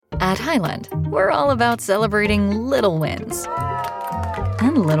At Highland, we're all about celebrating little wins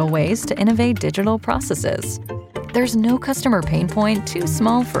and little ways to innovate digital processes. There's no customer pain point too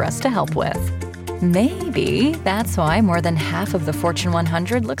small for us to help with. Maybe that's why more than half of the Fortune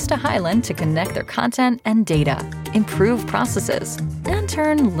 100 looks to Highland to connect their content and data, improve processes, and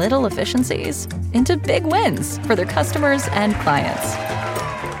turn little efficiencies into big wins for their customers and clients.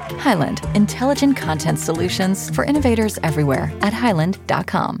 Highland, intelligent content solutions for innovators everywhere at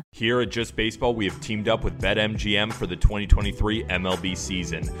highland.com. Here at Just Baseball, we have teamed up with BetMGM for the 2023 MLB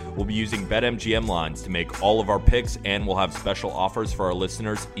season. We'll be using BetMGM lines to make all of our picks, and we'll have special offers for our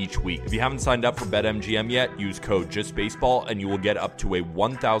listeners each week. If you haven't signed up for BetMGM yet, use code JustBaseball and you will get up to a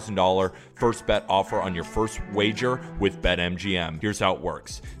 $1,000 first bet offer on your first wager with BetMGM. Here's how it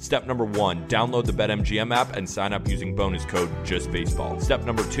works. Step number 1, download the BetMGM app and sign up using bonus code JustBaseball. Step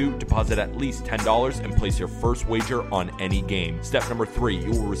number 2, deposit at least $10 and place your first wager on any game. Step number 3,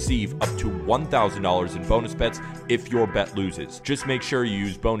 you will receive up to $1,000 in bonus bets if your bet loses. Just make sure you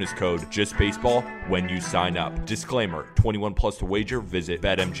use bonus code JustBaseball when you sign up. Disclaimer, 21 plus to wager. Visit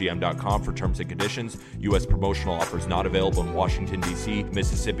BetMGM.com for terms and conditions. U.S. promotional offers not available in Washington, D.C.,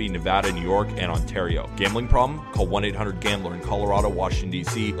 Mississippi, Nevada, New York, and Ontario. Gambling problem? Call 1-800-GAMBLER in Colorado, Washington,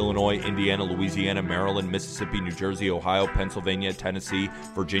 D.C., Illinois, Indiana, Louisiana, Maryland, Mississippi, New Jersey, Ohio, Pennsylvania, Tennessee,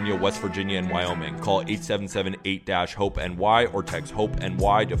 Virginia, West Virginia, and Wyoming. Call 877-8-HOPE-NY or text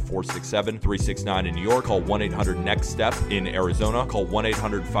HOPE-NY to 467-369 in New York. Call 1-800-NEXT-STEP in Arizona. Call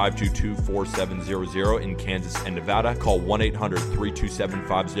 1-800-522-4700 in Kansas and Nevada. Call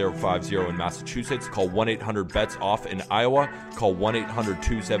 1-800-327-5050 in Massachusetts. Call 1-800-BETS-OFF in Iowa. Call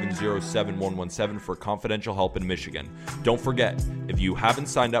 1-800-270-7117 for confidential help in Michigan. Don't forget, if you haven't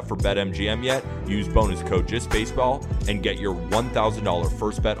signed up for BetMGM yet, use bonus code JustBaseball and get your $1,000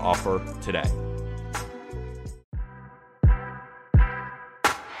 first bet offer today.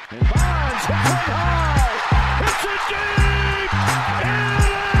 Bonds hit high. It's a deep. It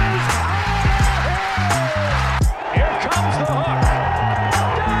is high. Here comes the hook.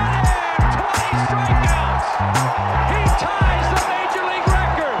 Got him. 20 strikeouts. He ties the major league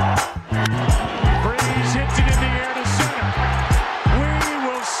record. Freeze hits it in the air to center. We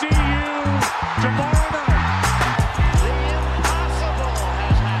will see you tomorrow night. The impossible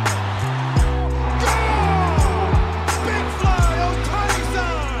has happened. Goal! Big fly,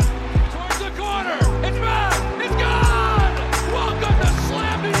 Ohtani-san! Towards the corner. It's back. It's gone. Welcome to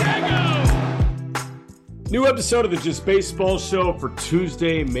Slam Diego. New episode of the Just Baseball Show for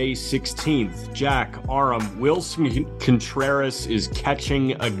Tuesday, May 16th. Jack, Aram, Willson Contreras is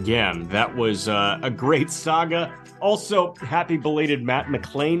catching again. That was a great saga. Also, happy belated Matt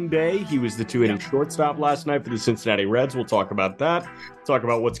McClain Day. He was the two-hitting shortstop last night for the Cincinnati Reds. We'll talk about that. Talk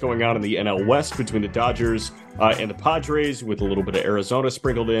about what's going on in the NL West between the Dodgers and the Padres, with a little bit of Arizona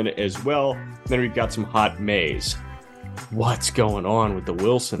sprinkled in as well. Then we've got some hot Mays. What's going on with the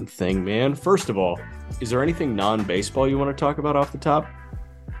Willson thing, man? First of all, is there anything non-baseball you want to talk about off the top?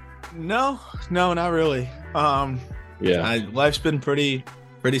 No, not really. Life's been pretty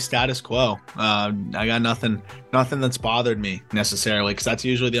status quo. I got nothing that's bothered me necessarily, because that's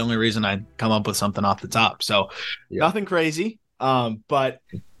usually the only reason I come up with something off the top. So nothing crazy. But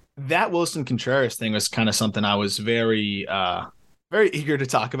that Willson Contreras thing was kind of something I was very eager to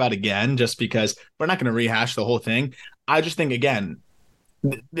talk about again, just because we're not going to rehash the whole thing. I just think, again,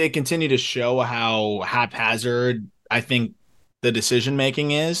 they continue to show how haphazard I think the decision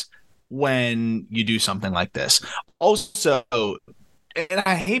making is when you do something like this. Also, and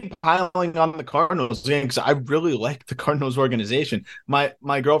I hate piling on the Cardinals because I really like the Cardinals organization. My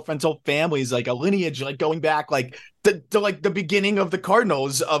girlfriend's whole family is like a lineage, like going back like to like the beginning of the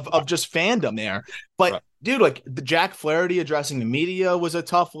Cardinals of just fandom there. But right. Dude, like the Jack Flaherty addressing the media was a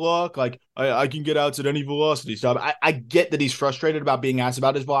tough look. Like I can get outs at any velocity stuff. I get that he's frustrated about being asked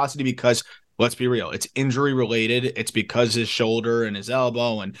about his velocity because, let's be real, it's injury related. It's because his shoulder and his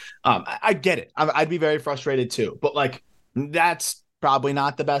elbow, and I get it. I'd be very frustrated too. But like that's probably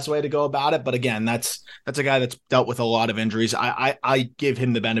not the best way to go about it. But again, that's a guy that's dealt with a lot of injuries. I give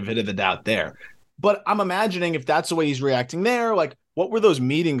him the benefit of the doubt there. But I'm imagining if that's the way he's reacting there, like what were those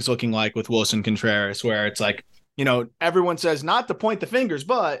meetings looking like with Willson Contreras, where it's like, you know, everyone says not to point the fingers,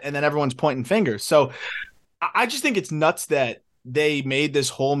 and then everyone's pointing fingers. So I just think it's nuts that they made this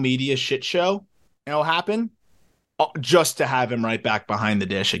whole media shit show, happen just to have him right back behind the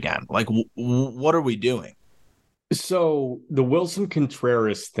dish again. Like, what are we doing? So the Willson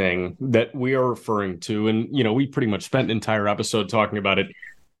Contreras thing that we are referring to, and, we pretty much spent an entire episode talking about it.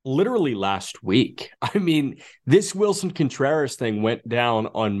 literally last week. I mean, this Willson Contreras thing went down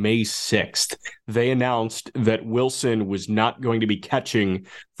on May 6th. They announced that Willson was not going to be catching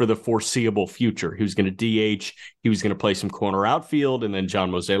for the foreseeable future. He was going to DH. He was going to play some corner outfield. And then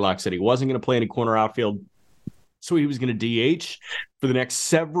John Mozeliak said he wasn't going to play any corner outfield. So he was going to DH for the next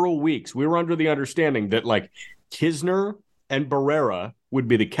several weeks. We were under the understanding that like Kisner and Barrera would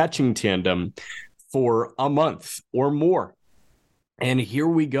be the catching tandem for a month or more. And here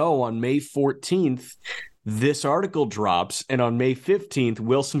we go on May 14th. This article drops, and on May 15th,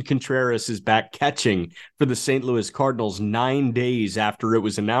 Willson Contreras is back catching for the St. Louis Cardinals 9 days after it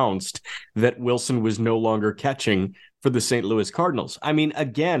was announced that Willson was no longer catching for the St. Louis Cardinals. I mean,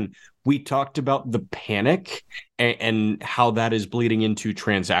 again, we talked about the panic and how that is bleeding into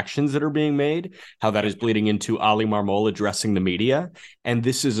transactions that are being made, how that is bleeding into Ali Marmol addressing the media. And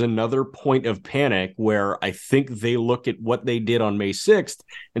this is another point of panic where I think they look at what they did on May 6th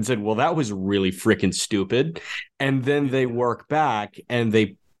and said, well, that was really freaking stupid. And then they work back and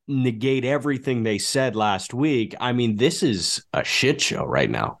they negate everything they said last week. I mean, this is a shit show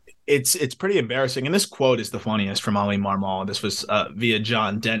right now. It's pretty embarrassing. And this quote is the funniest from Ali Marmol. This was via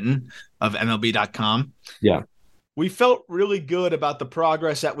John Denton of MLB.com. Yeah. We felt really good about the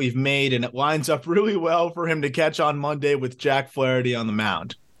progress that we've made, and it lines up really well for him to catch on Monday with Jack Flaherty on the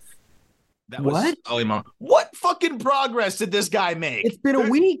mound. That was what? Ali Marmol. What fucking progress did this guy make? It's been a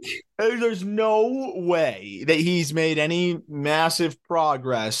week. There's no way that he's made any massive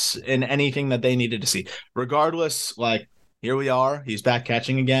progress in anything that they needed to see. Regardless, like, here we are. He's back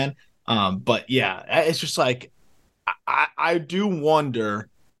catching again. But yeah, it's just like I do wonder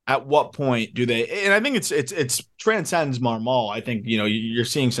at what point do they, and I think it's transcends Marmol. I think, you're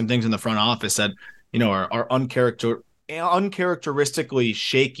seeing some things in the front office that, are uncharacteristically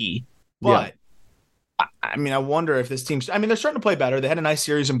shaky. But yeah. I mean, I wonder if this team's, they're starting to play better. They had a nice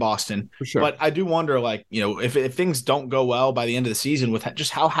series in Boston. For sure. But I do wonder, like, if things don't go well by the end of the season with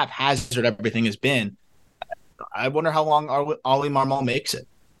just how haphazard everything has been, I wonder how long Ali Marmol makes it.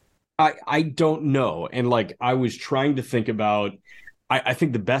 I don't know. And like, I was trying to think about, I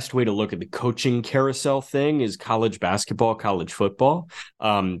think the best way to look at the coaching carousel thing is college basketball, college football,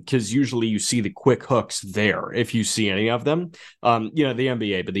 because usually you see the quick hooks there, if you see any of them. The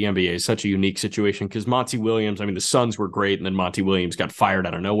NBA, but the NBA is such a unique situation because Monty Williams, the Suns were great, and then Monty Williams got fired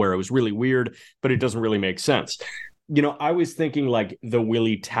out of nowhere. It was really weird, but it doesn't really make sense. I was thinking like the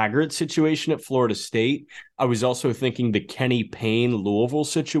Willie Taggart situation at Florida State. I was also thinking the Kenny Payne Louisville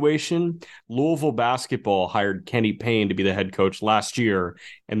situation. Louisville basketball hired Kenny Payne to be the head coach last year,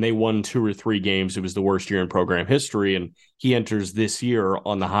 and they won 2 or 3 games. It was the worst year in program history, and he enters this year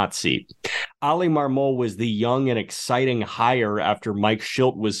on the hot seat. Ali Marmol was the young and exciting hire after Mike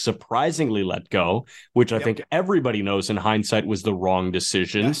Schilt was surprisingly let go, which I think everybody knows in hindsight was the wrong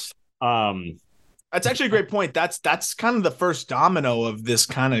decision. Yes. That's actually a great point. That's kind of the first domino of this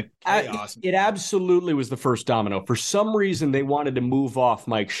kind of chaos. It absolutely was the first domino. For some reason, they wanted to move off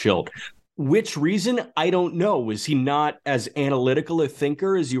Mike Schilt. Which reason? I don't know. Was he not as analytical a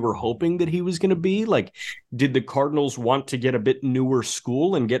thinker as you were hoping that he was going to be? Like, did the Cardinals want to get a bit newer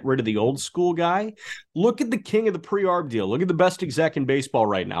school and get rid of the old school guy? Look at the king of the pre-arb deal. Look at the best exec in baseball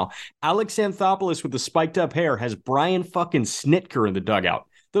right now. Alex Anthopoulos with the spiked up hair has Brian fucking Snitker in the dugout.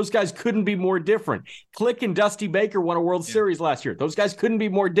 Those guys couldn't be more different. Click and Dusty Baker won a World Series last year. Those guys couldn't be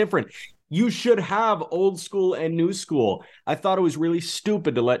more different. You should have old school and new school. I thought it was really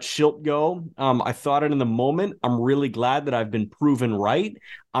stupid to let Schilt go. I thought it in the moment. I'm really glad that I've been proven right.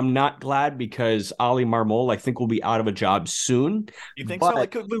 I'm not glad because Ali Marmol, I think, will be out of a job soon. You think so?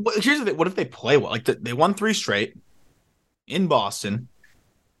 Like, here's the thing. What if they play well? Like, they won 3 straight in Boston.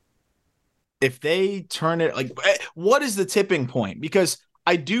 If they turn it, like, what is the tipping point? Because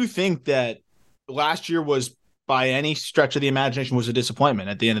I do think that last year was, by any stretch of the imagination, was a disappointment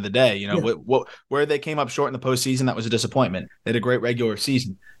at the end of the day. Where they came up short in the postseason, that was a disappointment. They had a great regular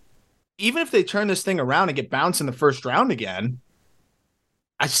season. Even if they turn this thing around and get bounced in the first round again,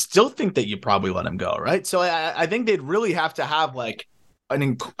 I still think that you probably let him go, right? So I think they'd really have to have like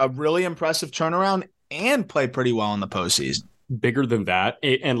a really impressive turnaround and play pretty well in the postseason. Bigger than that,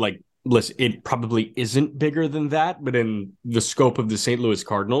 listen, it probably isn't bigger than that, but in the scope of the St. Louis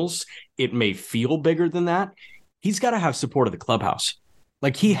Cardinals, it may feel bigger than that. He's got to have support of the clubhouse.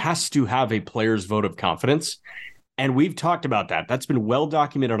 Like, he has to have a player's vote of confidence. And we've talked about that. That's been well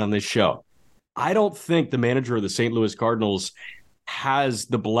documented on this show. I don't think the manager of the St. Louis Cardinals has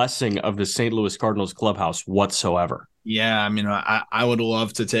the blessing of the St. Louis Cardinals clubhouse whatsoever. Yeah, I would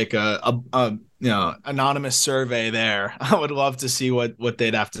love to take a anonymous survey there. I would love to see what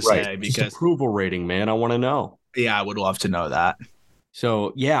they'd have to say, because just approval rating, man. I want to know. Yeah, I would love to know that.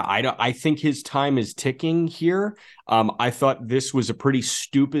 So, yeah, I think his time is ticking here. I thought this was a pretty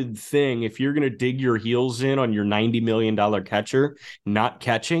stupid thing. If you're going to dig your heels in on your $90 million catcher not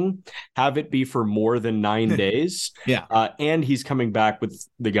catching, have it be for more than 9 days. Yeah. And he's coming back with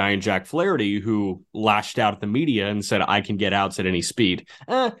the guy in Jack Flaherty who lashed out at the media and said, I can get outs at any speed.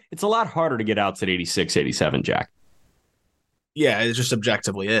 It's a lot harder to get outs at 86, 87, Jack. Yeah, it just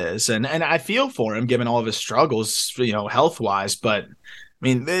objectively is. And I feel for him given all of his struggles, health-wise, but I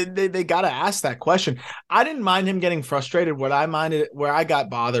mean, they got to ask that question. I didn't mind him getting frustrated. Where I got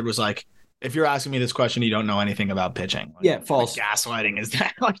bothered was like, if you're asking me this question, you don't know anything about pitching. Yeah, false. Gaslighting is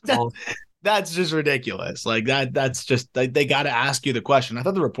that. That's just ridiculous. Like that's just they got to ask you the question. I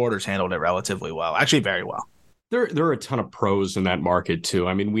thought the reporters handled it relatively well, actually very well. There are a ton of pros in that market, too.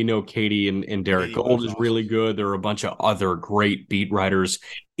 I mean, we know Katie and Derek Gold is really good. There are a bunch of other great beat writers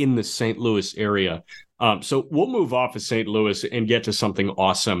in the St. Louis area. So we'll move off of St. Louis and get to something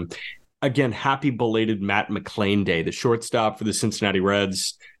awesome. Again, happy belated Matt McLain Day, the shortstop for the Cincinnati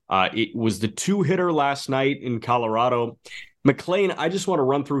Reds. It was the 2-hitter last night in Colorado. McLain, I just want to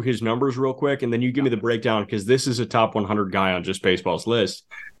run through his numbers real quick, and then you give me the breakdown because this is a top 100 guy on Just Baseball's list.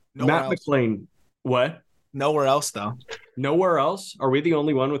 Matt McLain, what? Nowhere else, though. Nowhere else? Are we the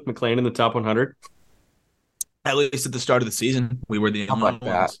only one with McLain in the top 100? At least at the start of the season, we were the only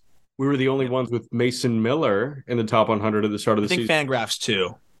ones. We were the only ones with Mason Miller in the top 100 at the start of the season. I think Fangraphs,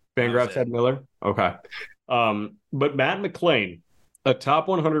 too. Fangraphs had Miller? Okay. But Matt McLain, a top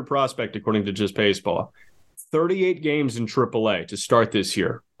 100 prospect, according to Just Baseball, 38 games in AAA to start this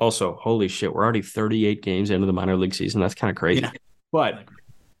year. Also, holy shit, we're already 38 games into the minor league season. That's kind of crazy. Yeah. But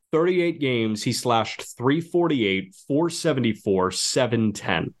 38 games, he slashed 348, 474,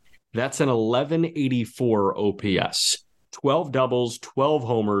 710. That's an 1184 OPS. 12 doubles, 12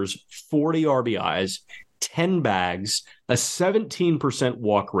 homers, 40 RBIs, 10 bags, a 17%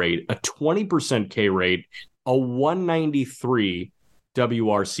 walk rate, a 20% K rate, a 193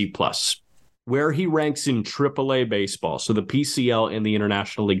 WRC plus, where he ranks in AAA baseball, so the PCL and the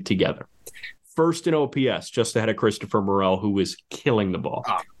International League together. First in OPS, just ahead of Christopher Morel, who was killing the ball.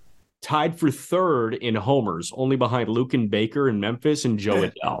 Tied for third in homers, only behind Lucan Baker in Memphis and Joe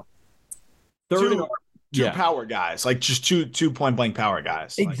Adell. Two power guys, like just two point-blank power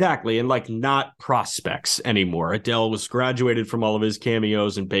guys. Exactly, and like not prospects anymore. Adell was graduated from all of his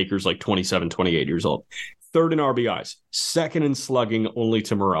cameos, and Baker's like 27, 28 years old. Third in RBIs, second in slugging, only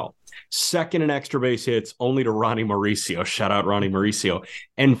to Morel. Second in extra base hits, only to Ronnie Mauricio. Shout out Ronnie Mauricio.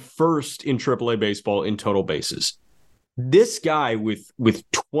 And first in AAA baseball in total bases. This guy with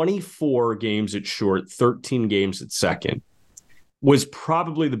 24 games at short, 13 games at second, was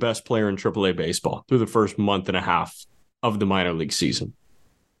probably the best player in AAA baseball through the first month and a half of the minor league season.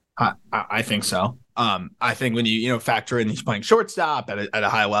 I think so. I think when you factor in he's playing shortstop at a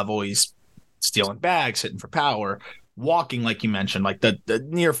high level, he's stealing bags, hitting for power, walking like you mentioned, like the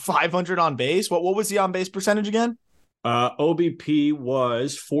near 500 on base. What was the on base percentage again? OBP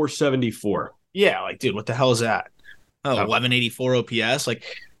was 474. Yeah, like dude, what the hell is that? 1184 OPS. Like,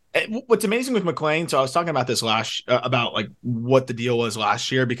 what's amazing with McLain, so I was talking about this about like what the deal was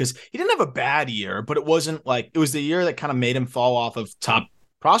last year, because he didn't have a bad year, but it wasn't like, it was the year that kind of made him fall off of top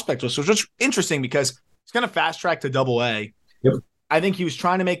prospect list, which was interesting because he's kind of fast tracked to AA. Yep. I think he was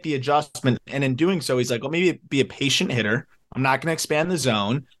trying to make the adjustment, and in doing so, he's like, well, maybe be a patient hitter. I'm not going to expand the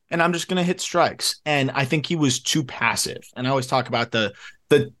zone, and I'm just going to hit strikes. And I think he was too passive. And I always talk about the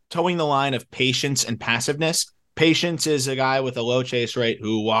towing the line of patience and passiveness. Patience is a guy with a low chase rate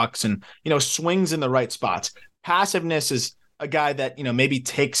who walks and, swings in the right spots. Passiveness is a guy that, maybe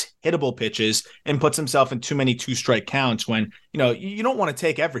takes hittable pitches and puts himself in too many 2-strike counts when, you don't want to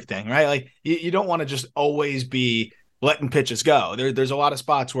take everything, right? Like you don't want to just always be letting pitches go. There's a lot of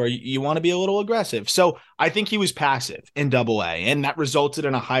spots where you want to be a little aggressive. So I think he was passive in AA, and that resulted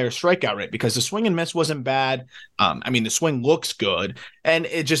in a higher strikeout rate because the swing and miss wasn't bad. The swing looks good, and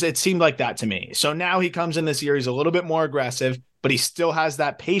it seemed like that to me. So now he comes in this year, he's a little bit more aggressive, but he still has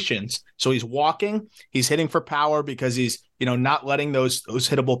that patience. So he's walking, he's hitting for power because he's, not letting those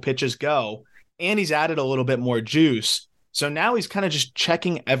hittable pitches go, and he's added a little bit more juice. So now he's kind of just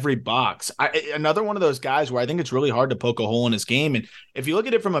checking every box. Another one of those guys where I think it's really hard to poke a hole in his game. And if you look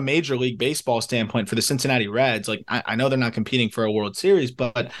at it from a Major League Baseball standpoint for the Cincinnati Reds, like I know they're not competing for a World Series,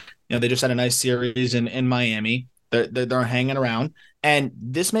 but they just had a nice series in Miami. They're hanging around, and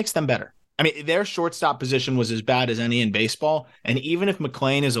this makes them better. I mean, their shortstop position was as bad as any in baseball. And even if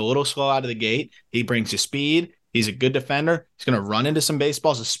McLain is a little slow out of the gate, he brings you speed. He's a good defender. He's going to run into some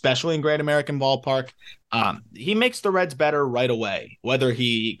baseballs, especially in Great American Ballpark. He makes the Reds better right away, whether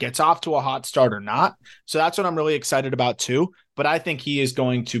he gets off to a hot start or not. So that's what I'm really excited about too. But I think he is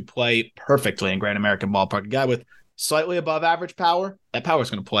going to play perfectly in Great American Ballpark. A guy with slightly above average power, that power is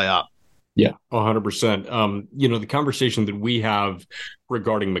going to play up. Yeah, 100%. The conversation that we have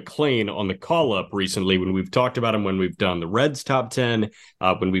regarding McClain on the call-up recently, when we've talked about him, when we've done the Reds top 10,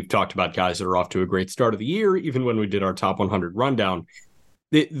 when we've talked about guys that are off to a great start of the year, even when we did our top 100 rundown,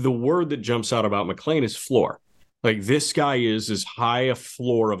 the word that jumps out about McClain is floor. Like, this guy is as high a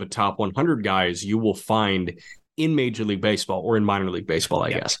floor of a top 100 guy as you will find in Major League Baseball or in minor league baseball,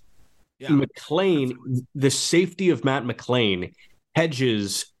 I guess. Yeah. McClain, the safety of Matt McClain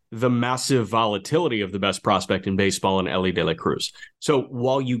hedges the massive volatility of the best prospect in baseball in Elly De La Cruz. So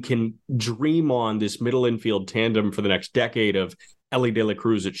while you can dream on this middle infield tandem for the next decade of Elly De La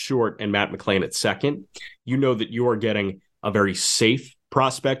Cruz at short and Matt McClain at second, you know that you are getting a very safe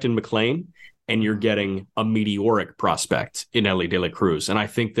prospect in McClain and you're getting a meteoric prospect in Elly De La Cruz. And I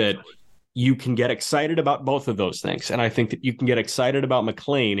think that you can get excited about both of those things. And I think that you can get excited about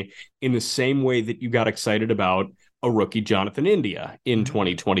McClain in the same way that you got excited about a rookie Jonathan India in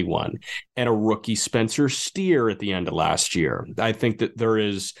 2021 and a rookie Spencer Steer at the end of last year. I think that there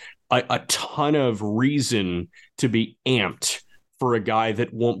is a ton of reason to be amped for a guy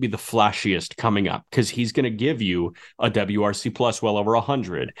that won't be the flashiest coming up, because he's going to give you a WRC plus well over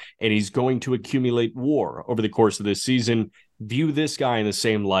 100, and he's going to accumulate WAR over the course of this season. View this guy in the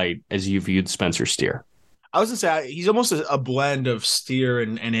same light as you viewed Spencer Steer. I was going to say, he's almost a blend of Steer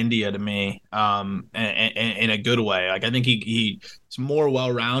and India to me, in a good way. Like, I think he's more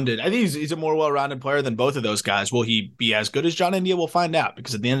well-rounded. I think he's a more well-rounded player than both of those guys. Will he be as good as John India? We'll find out,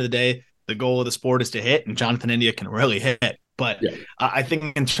 because at the end of the day, the goal of the sport is to hit, and Jonathan India can really hit. But yeah. I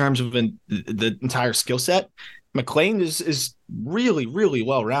think in terms of the entire skill set, McClain is really, really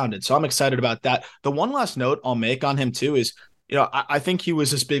well-rounded. So I'm excited about that. The one last note I'll make on him, too, is I think he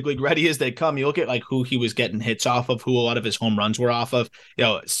was as big league ready as they come. You look at like who he was getting hits off of, who a lot of his home runs were off of.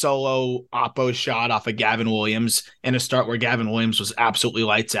 Solo oppo shot off of Gavin Williams in a start where Gavin Williams was absolutely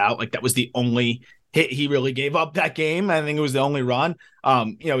lights out. Like, that was the only hit he really gave up that game. I think it was the only run.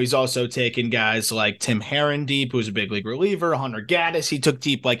 He's also taken guys like Tim Herron deep, who's a big league reliever. Hunter Gaddis, he took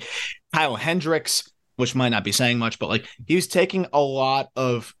deep, like Kyle Hendricks, which might not be saying much, but like he was taking a lot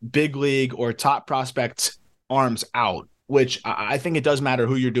of big league or top prospects arms out, which I think it does matter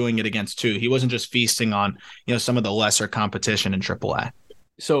who you're doing it against too. He wasn't just feasting on, some of the lesser competition in AAA.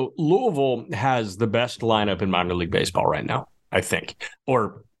 So Louisville has the best lineup in minor league baseball right now, I think.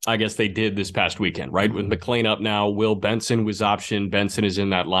 Or I guess they did this past weekend, right? With McClain up now, Will Benson was optioned. Benson is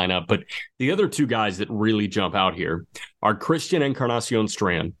in that lineup. But the other two guys that really jump out here are Christian Encarnacion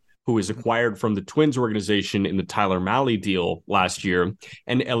Strand, who was acquired from the Twins organization in the Tyler Mahle deal last year,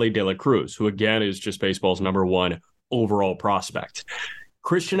 and Elly De La Cruz, who again is just baseball's number one overall prospect.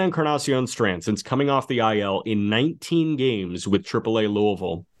 Christian Encarnacion Strand, since coming off the IL in 19 games with AAA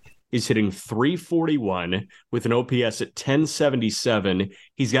Louisville, is hitting .341 with an OPS at 1077.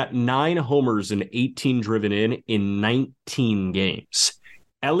 He's got 9 homers and 18 driven in 19 games.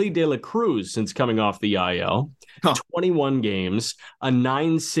 Elly De La Cruz, since coming off the IL, 21 games, a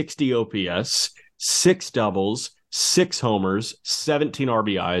 960 OPS, 6 doubles, 6 homers, 17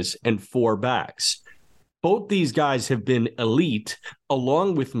 RBIs, and 4 bags. Both these guys have been elite,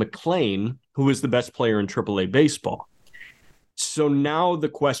 along with McClain, who is the best player in AAA baseball. So now the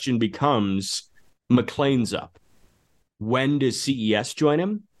question becomes, McClain's up. When does CES join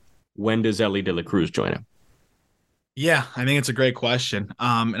him? When does Elly De La Cruz join him? Yeah, I think it's a great question.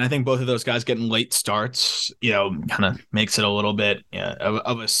 And I think both of those guys getting late starts, kind of makes it a little bit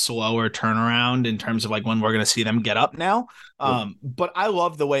of a slower turnaround in terms of like when we're going to see them get up now. But I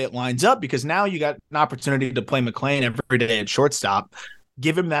love the way it lines up, because now you got an opportunity to play McClain every day at shortstop,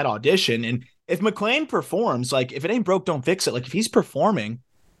 give him that audition. And if McClain performs, like if it ain't broke, don't fix it. Like if he's performing,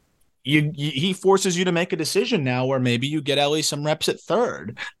 he forces you to make a decision now where maybe you get Elly some reps at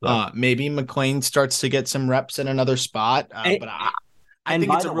third. Yeah. Maybe McClain starts to get some reps in another spot. But I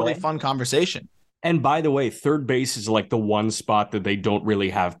think it's a really fun conversation. And by the way, third base is like the one spot that they don't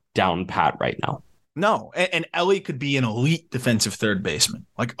really have down pat right now. No, and Elly could be an elite defensive third baseman,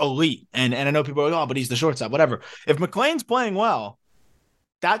 like elite. And I know people are like, but he's the shortstop, whatever. If McClain's playing well,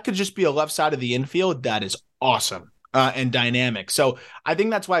 that could just be a left side of the infield that is awesome. And dynamic. So I think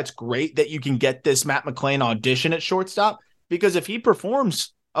that's why it's great that you can get this Matt McClain audition at shortstop, because if he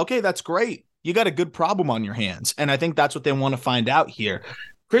performs, okay, that's great. You got a good problem on your hands. And I think that's what they want to find out here.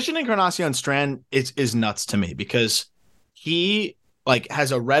 Christian Encarnacion Strand is nuts to me, because he like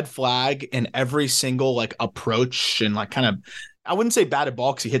has a red flag in every single like approach and like kind of, I wouldn't say batted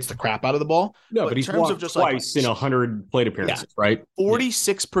ball because he hits the crap out of the ball. No, but he's in terms of just twice in 100 plate appearances, right?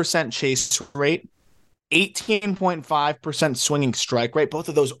 46% chase rate, 18.5% swinging strike rate. Both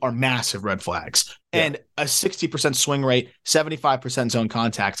of those are massive red flags. Yeah. And a 60% swing rate, 75% zone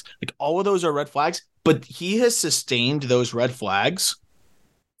contact. Like all of those are red flags, but he has sustained those red flags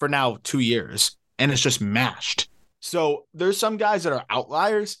for now 2 years and it's just mashed. So there's some guys that are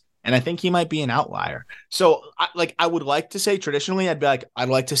outliers, and I think he might be an outlier. So I would like to say traditionally, I'd be like, I'd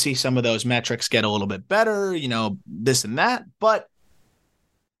like to see some of those metrics get a little bit better, you know, this and that. But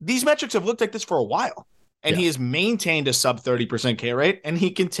these metrics have looked like this for a while. And he has maintained a sub 30% K rate, and he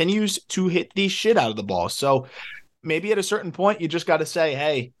continues to hit the shit out of the ball. So maybe at a certain point, you just got to say,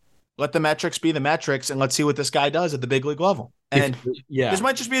 hey, let the metrics be the metrics, and let's see what this guy does at the big league level. And this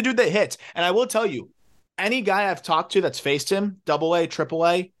might just be a dude that hits. And I will tell you, any guy I've talked to that's faced him, AA,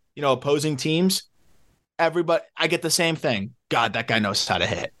 AAA, you know, opposing teams, everybody, I get the same thing. God, that guy knows how to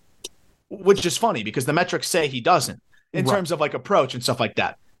hit, which is funny because the metrics say he doesn't in terms of like approach and stuff like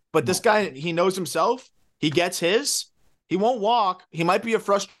that. But this guy, he knows himself. He gets his. He won't walk. He might be a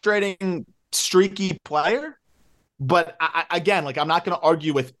frustrating, streaky player. But again, like I'm not going to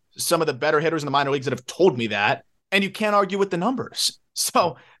argue with some of the better hitters in the minor leagues that have told me that. And you can't argue with the numbers.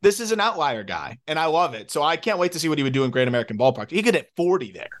 So this is an outlier guy, and I love it. So I can't wait to see what he would do in Great American Ballpark. He could hit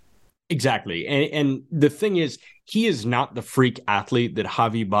 40 there. Exactly. And the thing is, he is not the freak athlete that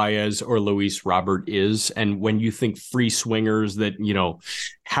Javi Baez or Luis Robert is. And when you think free swingers that, you know,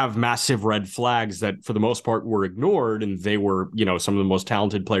 have massive red flags that for the most part were ignored, and they were, you know, some of the most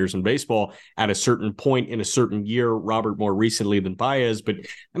talented players in baseball at a certain point in a certain year, Robert more recently than Baez. But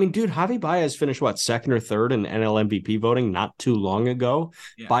I mean, dude, Javi Baez finished second or third in NL MVP voting not too long ago.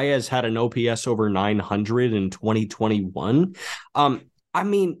 Yeah. Baez had an OPS over 900 in 2021. I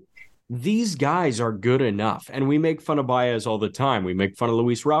mean, these guys are good enough, and we make fun of Baez all the time. We make fun of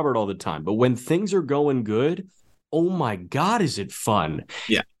Luis Robert all the time. But when things are going good, oh my God, is it fun?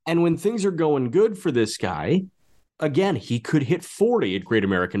 Yeah. And when things are going good for this guy, again, he could hit 40 at Great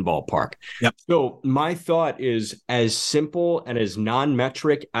American Ballpark. Yep. So my thought is, as simple and as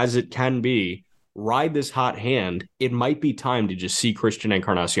non-metric as it can be, ride this hot hand. It might be time to just see Christian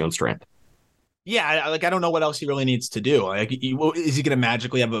Encarnacion strength. Yeah, like I don't know what else he really needs to do. Like, is he going to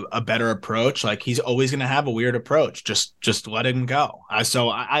magically have a better approach? Like he's always going to have a weird approach. Just let him go. So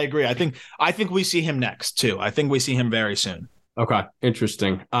I agree. I think we see him next too. I think we see him very soon. Okay,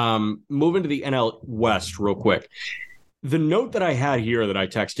 interesting. Moving to the NL West real quick. The note that I had here that I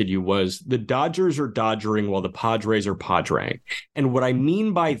texted you was the Dodgers are dodgering while the Padres are padreing. And what I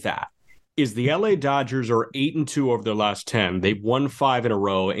mean by that is the LA Dodgers are 8-2 over their last 10. They've won 5 in a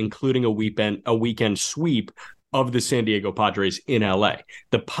row, including a weekend sweep of the San Diego Padres in LA.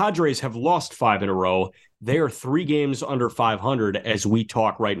 The Padres have lost 5 in a row. They are 3 games under 500 as we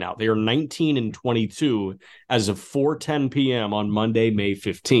talk right now. They are 19-22 as of 4:10 p.m. on Monday, May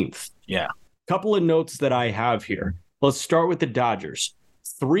 15th. Yeah. Couple of notes that I have here. Let's start with the Dodgers.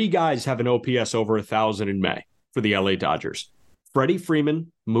 3 guys have an OPS over 1,000 in May for the LA Dodgers. Freddie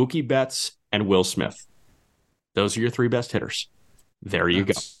Freeman, Mookie Betts, and Will Smith. Those are your 3 best hitters. There you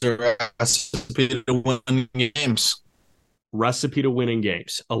go. Recipe to win games. Recipe to winning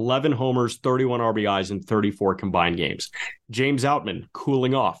games. 11 homers, 31 RBIs, and 34 combined games. James Outman,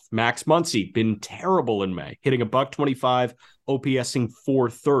 cooling off. Max Muncy, been terrible in May, hitting $125, OPSing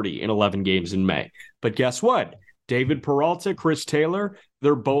 430 in 11 games in May. But guess what? David Peralta, Chris Taylor,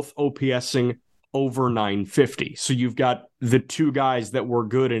 they're both OPSing over 950. So you've got the 2 guys that were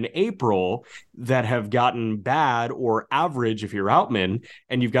good in April that have gotten bad or average if you're Outman,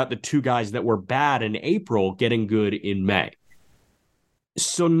 and you've got the 2 guys that were bad in April getting good in May.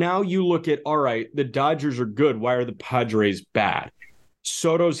 So now you look at, all right, the Dodgers are good. Why are the Padres bad?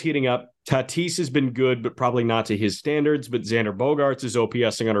 Soto's heating up. Tatis has been good, but probably not to his standards. But Xander Bogaerts is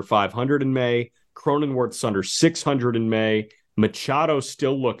OPSing under 500 in May. Cronenworth's under 600 in May. Machado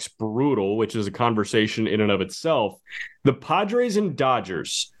still looks brutal, which is a conversation in and of itself. The Padres and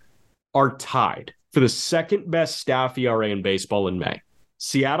Dodgers are tied for the second best staff ERA in baseball in May.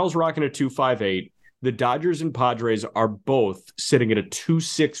 Seattle's rocking a 2.58. The Dodgers and Padres are both sitting at a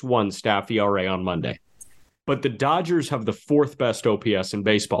 2.61 staff ERA on Monday. But the Dodgers have the 4th best OPS in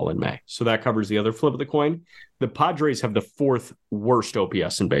baseball in May. So that covers the other flip of the coin. The Padres have the 4th worst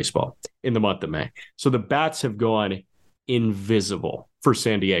OPS in baseball in the month of May. So the bats have gone invisible for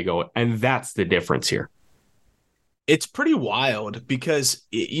San Diego, and that's the difference here. It's pretty wild because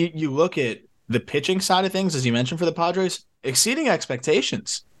you look at the pitching side of things, as you mentioned, for the Padres, exceeding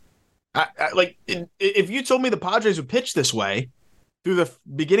expectations. If you told me the Padres would pitch this way, through the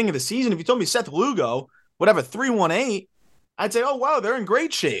beginning of the season, if you told me Seth Lugo would have a 3.18, I'd say, oh, wow, they're in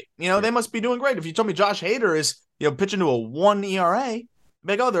great shape. They must be doing great. If you told me Josh Hader is, pitching to a 1 ERA, I'd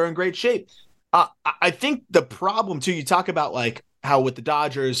be like, oh, they're in great shape. I think the problem, too, you talk about like how with the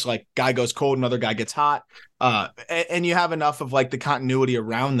Dodgers, like guy goes cold, another guy gets hot. And you have enough of like the continuity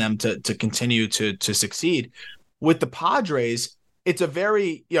around them to continue to succeed. With the Padres, it's a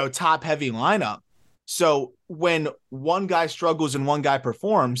very, top heavy lineup. So when one guy struggles and one guy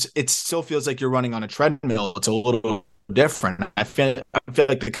performs, it still feels like you're running on a treadmill. It's a little different. I feel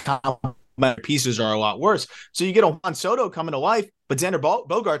like the complementary pieces are a lot worse. So you get a Juan Soto coming to life, but Xander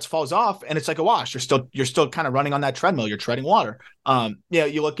Bogaerts falls off, and it's like a wash. You're still kind of running on that treadmill. You're treading water.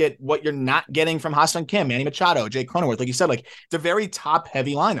 You look at what you're not getting from Ha-Seong Kim, Manny Machado, Jake Cronenworth. Like you said, like it's a very top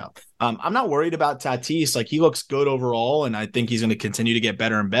heavy lineup. I'm not worried about Tatis. Like he looks good overall, and I think he's going to continue to get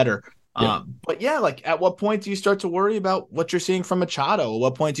better and better. Yeah. But yeah, like at what point do you start to worry about what you're seeing from Machado? At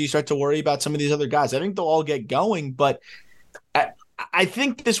what point do you start to worry about some of these other guys? I think they'll all get going, but I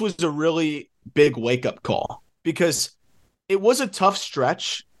think this was a really big wake-up call because it was a tough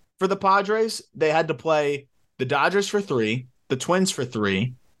stretch for the Padres. They had to play the Dodgers for 3, the Twins for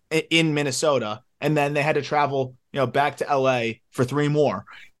 3 in Minnesota, and then they had to travel, back to LA for 3 more.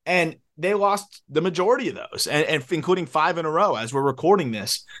 And they lost the majority of those, and including 5 in a row as we're recording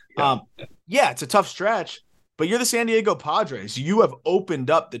this. It's a tough stretch, but you're the San Diego Padres. You have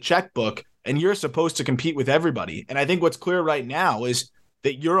opened up the checkbook, and you're supposed to compete with everybody. And I think what's clear right now is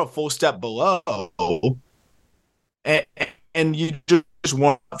that you're a full step below, and you just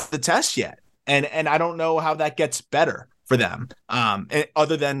weren't the test yet. And I don't know how that gets better for them,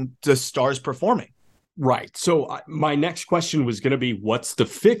 other than the stars performing. Right. So my next question was going to be, what's the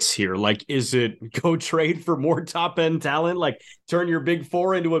fix here? Like, is it go trade for more top end talent? Like turn your big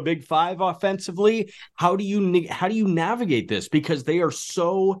 4 into a big 5 offensively? How do you navigate this? Because they are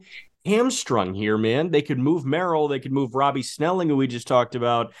so hamstrung here, man. They could move Merrill. They could move Robbie Snelling, who we just talked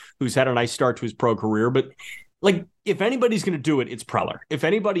about, who's had a nice start to his pro career. But like, if anybody's going to do it, it's Preller. If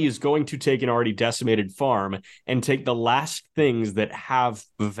anybody is going to take an already decimated farm and take the last things that have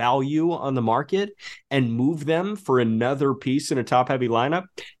value on the market and move them for another piece in a top-heavy lineup,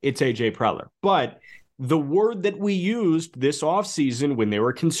 it's AJ Preller. But the word that we used this offseason when they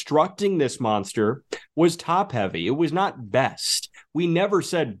were constructing this monster was top-heavy. It was not best. We never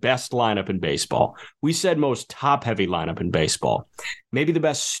said best lineup in baseball. We said most top-heavy lineup in baseball. Maybe the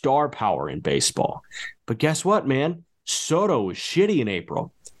best star power in baseball. But guess what, man? Soto was shitty in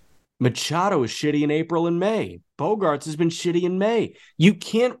April. Machado was shitty in April and May. Bogaerts has been shitty in May. You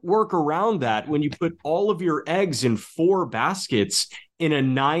can't work around that when you put all of your eggs in 4 baskets in a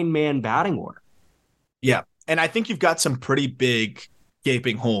 9-man batting order. Yeah, and I think you've got some pretty big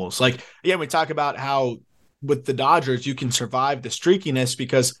gaping holes. Like, yeah, we talk about how with the Dodgers, you can survive the streakiness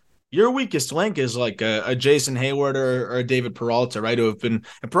because your weakest link is like a Jason Hayward or a David Peralta, right? And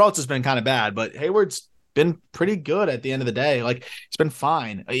Peralta's been kind of bad, but Hayward's been pretty good at the end of the day. Like, it's been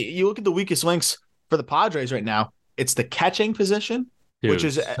fine. You look at the weakest links for the Padres right now, it's the catching position, which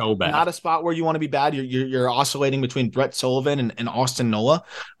is so bad. Not a spot where you want to be bad. You're oscillating between Brett Sullivan and Austin Nola.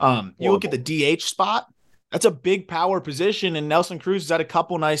 You look at the DH spot, that's a big power position, and Nelson Cruz has had a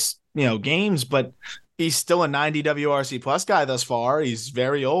couple nice, games, but he's still a 90 WRC plus guy thus far. He's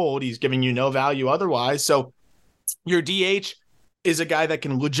very old. He's giving you no value otherwise. So your DH is a guy that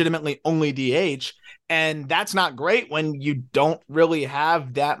can legitimately only DH, and that's not great when you don't really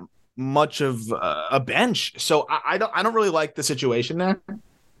have that much of a bench. So I don't really like the situation there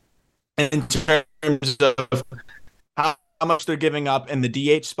in terms of how much they're giving up in the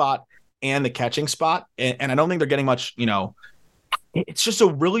DH spot and the catching spot. And I don't think they're getting much, it's just a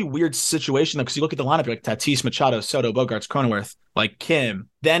really weird situation because you look at the lineup, like Tatis, Machado, Soto, Bogaerts, Cronenworth, like Kim,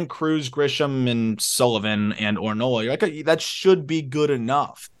 then Cruz, Grisham, and Sullivan and Ornola. You're like, that should be good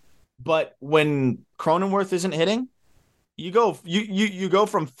enough. But when Cronenworth isn't hitting, you go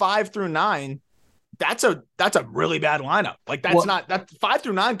from 5 through 9. That's a really bad lineup. Like that 5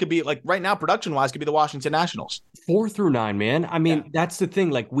 through 9 could be like right now production wise could be the Washington Nationals. 4 through 9, man. I mean, That's the thing.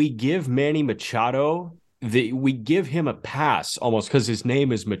 Like we give Manny Machado, we give him a pass almost because his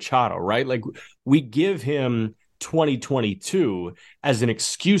name is Machado, right? Like we give him 2022 as an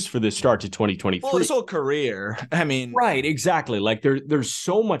excuse for the start to 2023. Well, his whole career. I mean, right, exactly. Like there's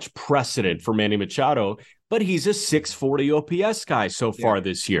so much precedent for Manny Machado, but he's a 640 OPS guy so far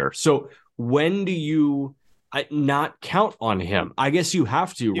this year. So when do you not count on him? I guess you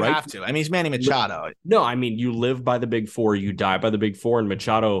have to, right? You have to. I mean, he's Manny Machado. No, I mean, you live by the big 4, you die by the big 4, and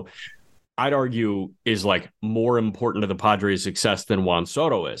Machado, I'd argue, is like more important to the Padres' success than Juan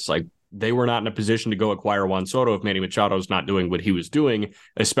Soto is. Like they were not in a position to go acquire Juan Soto if Manny Machado's not doing what he was doing,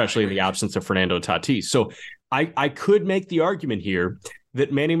 especially in the absence of Fernando Tatis. So I could make the argument here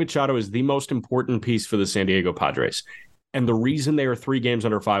that Manny Machado is the most important piece for the San Diego Padres. And the reason they are 3 games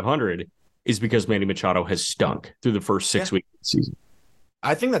under 500 is because Manny Machado has stunk through the first 6 weeks of the season.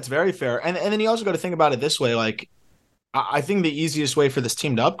 I think that's very fair. And then you also got to think about it this way. Like, I think the easiest way for this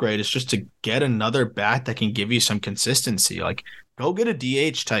team to upgrade is just to get another bat that can give you some consistency. Like, go get a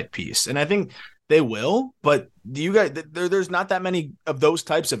DH type piece. And I think they will, but you guys, there's not that many of those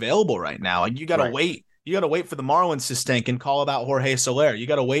types available right now. Like, you got to wait. You got to wait for the Marlins to stink and call about Jorge Soler. You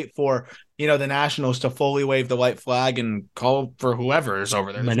got to wait for, the Nationals to fully wave the white flag and call for whoever is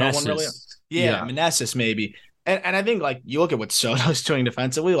over there. There's no one really. Yeah, Meneses maybe. And I think, like, you look at what Soto's doing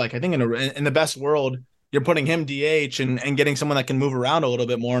defensively. Like, I think in the best world, you're putting him DH and getting someone that can move around a little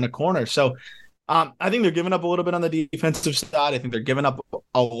bit more in a corner. So I think they're giving up a little bit on the defensive side. I think they're giving up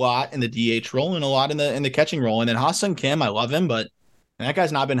a lot in the DH role and a lot in the catching role. And then Ha-Seong Kim, I love him, but that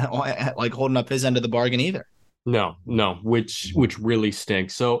guy's not been like holding up his end of the bargain either. No, which really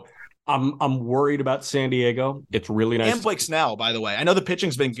stinks. So I'm worried about San Diego. It's really nice. And Blake Snell, by the way. I know the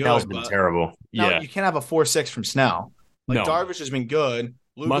pitching's been good. Snell's been terrible. Yeah, you can't have a 4.6 from Snell. Like, Darvish has been good.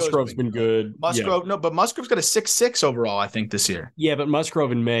 Musgrove's been good. Musgrove, no, but Musgrove's got a 6.6 overall, I think, this year. Yeah, but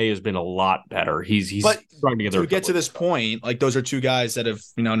Musgrove in May has been a lot better. He's strung together. To get to this point, like, those are two guys that have,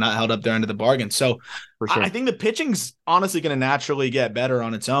 not held up their end of the bargain. So for sure. I think the pitching's honestly going to naturally get better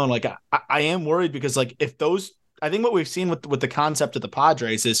on its own. Like, I am worried because, like, I think what we've seen with the concept of the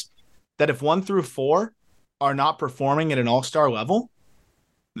Padres is that if 1 through 4 are not performing at an all-star level,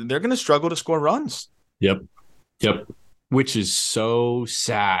 they're going to struggle to score runs. Yep. Which is so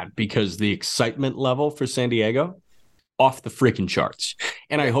sad because the excitement level for San Diego off the freaking charts.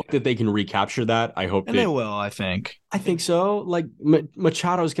 And I hope that they can recapture that. I hope they will, I think. I think so. Like,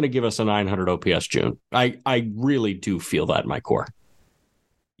 Machado is going to give us a 900 OPS June. I really do feel that in my core.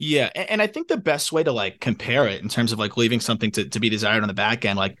 Yeah, and I think the best way to, like, compare it in terms of, like, leaving something to be desired on the back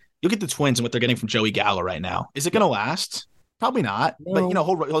end, like, look at the Twins and what they're getting from Joey Gallo right now. Is it going to last? Probably not, no.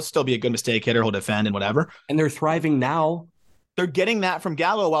 But he'll still be a good mistake hitter. He'll defend and whatever. And they're thriving now. They're getting that from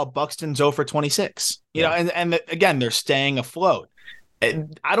Gallo while Buxton's 0 for 26. And again, they're staying afloat.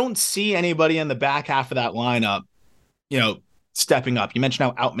 I don't see anybody in the back half of that lineup, stepping up. You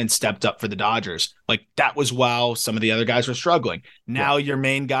mentioned how Outman stepped up for the Dodgers. Like, that was while some of the other guys were struggling. Now your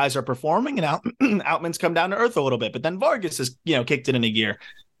main guys are performing, and Outman's come down to earth a little bit. But then Vargas has, kicked it in a gear.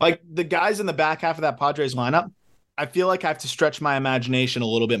 Like, the guys in the back half of that Padres lineup, I feel like I have to stretch my imagination a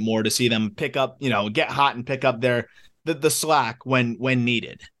little bit more to see them pick up, get hot and pick up the slack when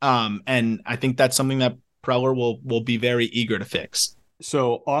needed. And I think that's something that Preller will be very eager to fix.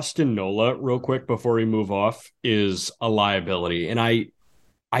 So Austin Nola, real quick before we move off, is a liability. And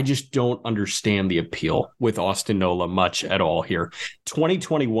I just don't understand the appeal with Austin Nola much at all here.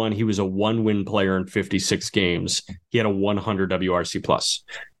 2021, he was a 1-win player in 56 games. He had a 100 WRC plus.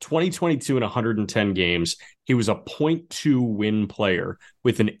 2022 in 110 games, he was a 0.2 win player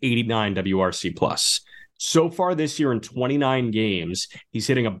with an 89 WRC plus. So far this year in 29 games, he's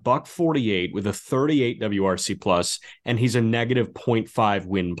hitting a .148 with a 38 WRC plus, and he's a negative 0.5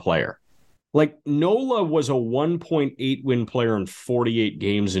 win player. Like, Nola was a 1.8 win player in 48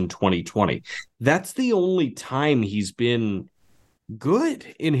 games in 2020. That's the only time he's been good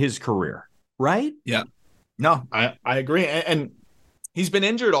in his career, right? Yeah. No, I agree. And he's been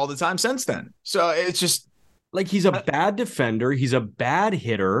injured all the time since then. So it's just like, he's a bad defender. He's a bad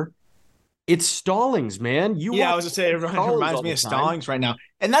hitter. It's Stallings, man. I was going to say, it reminds me of Stallings right now.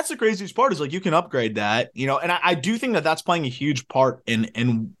 And that's the craziest part is, like, you can upgrade that, and I do think that that's playing a huge part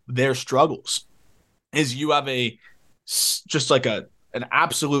in their struggles is you have just like an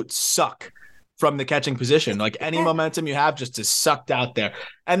absolute suck from the catching position. Like, any momentum you have just is sucked out there.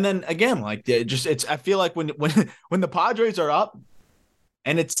 And then again, like, I feel like when the Padres are up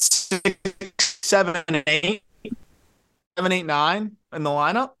and it's 6, 7, 8, 9 in the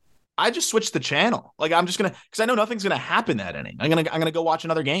lineup, I just switched the channel. Like, I'm just going to, because I know nothing's going to happen that inning. I'm going to go watch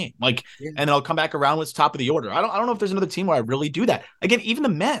another game. Like, and then I'll come back around with top of the order. I don't know if there's another team where I really do that. Again, even the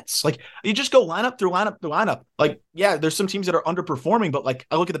Mets, like, you just go lineup through lineup through lineup. Like, yeah, there's some teams that are underperforming, but, like,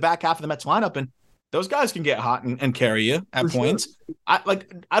 I look at the back half of the Mets lineup and those guys can get hot and carry you at points. Sure.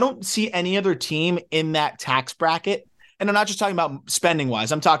 I don't see any other team in that tax bracket. And I'm not just talking about spending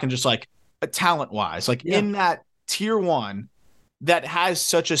wise. I'm talking just like talent wise, like in that tier 1 that has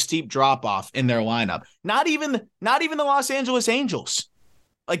such a steep drop off in their lineup. Not even the Los Angeles Angels.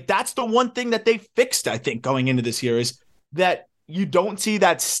 Like, that's the one thing that they fixed, I think, going into this year is that you don't see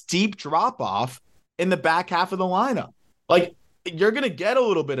that steep drop off in the back half of the lineup. Like, you're going to get a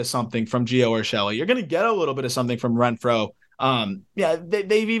little bit of something from Gio Urshela. You're going to get a little bit of something from Renfroe.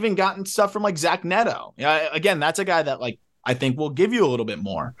 They've even gotten stuff from like Zach Neto. Yeah, again, that's a guy that like I think will give you a little bit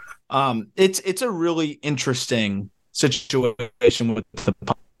more. It's a really interesting situation with the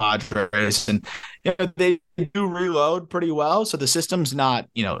Padres, and they do reload pretty well. So the system's not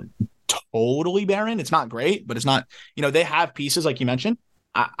totally barren. It's not great, but it's not they have pieces like you mentioned.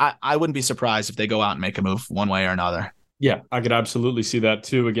 I wouldn't be surprised if they go out and make a move one way or another. Yeah, I could absolutely see that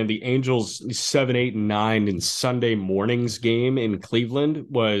too. Again, the Angels 7, 8, and 9 in Sunday morning's game in Cleveland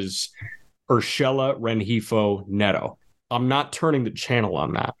was Urshela, Rengifo, Neto. I'm not turning the channel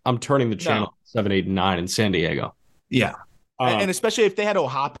on that. I'm turning the channel 7, 8, and 9 in San Diego. Yeah. And especially if they had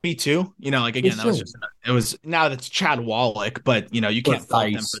Ohapi too, again, it was now that's Chad Wallach, but you can't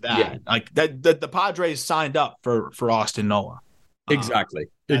fault them for that. Yeah. Like the Padres signed up for Austin Nola. Exactly.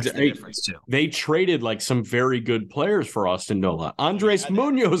 They traded like some very good players for Austin Nola. Andres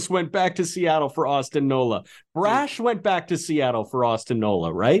Munoz went back to Seattle for Austin Nola. Brash went back to Seattle for Austin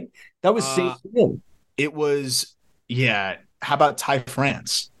Nola, right? That was St. It was, yeah. How about Ty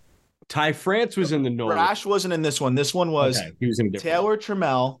France? Ty France was in the Nola. Brash wasn't in this one. This one was he was in Taylor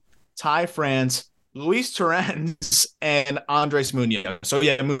Trammell, Ty France, Luis Torrens, and Andres Munoz. So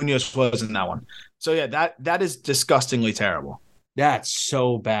yeah, Munoz was in that one. So yeah, that is disgustingly terrible. That's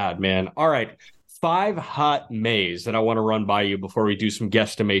so bad, man. All right. 5 hot Mays that I want to run by you before we do some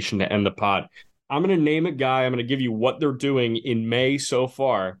guesstimation to end the pod. I'm going to name a guy. I'm going to give you what they're doing in May so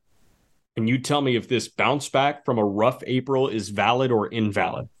far. And you tell me if this bounce back from a rough April is valid or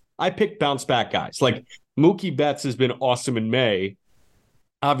invalid. I picked bounce back guys. Like Mookie Betts has been awesome in May.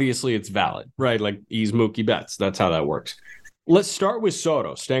 Obviously, it's valid, right? Like he's Mookie Betts. That's how that works. Let's start with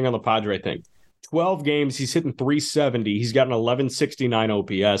Soto, staying on the Padre thing. 12 games, he's hitting 370. He's got an 1169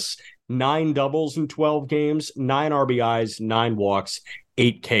 OPS, 9 doubles in 12 games, 9 RBIs, 9 walks,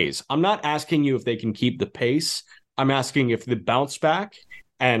 8 Ks. I'm not asking you if they can keep the pace. I'm asking if the bounce back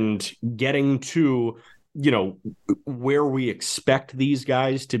and getting to, where we expect these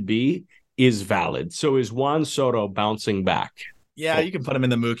guys to be is valid. So is Juan Soto bouncing back? Yeah, you can put him in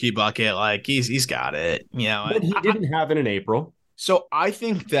the Mookie bucket. Like he's got it. But he didn't have it in April. So I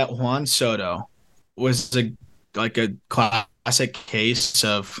think that Juan Soto was a classic case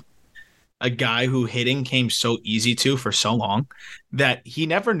of a guy who hitting came so easy to for so long that he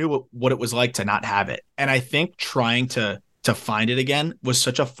never knew what it was like to not have it. And I think trying to find it again was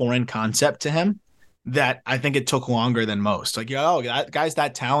such a foreign concept to him that I think it took longer than most. Like, that guy's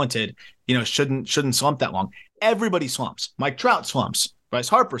that talented, shouldn't slump that long. Everybody slumps. Mike Trout slumps. Bryce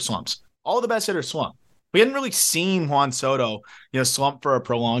Harper slumps. All the best hitters slump. We hadn't really seen Juan Soto, slump for a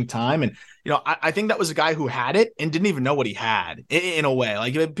prolonged time. And, I think that was a guy who had it and didn't even know what he had in a way.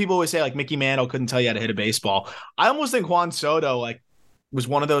 Like people always say like Mickey Mantle couldn't tell you how to hit a baseball. I almost think Juan Soto was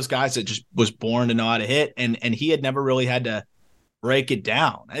one of those guys that just was born to know how to hit. And he had never really had to break it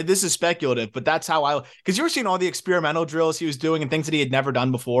down. This is speculative, but that's how because you were seeing all the experimental drills he was doing and things that he had never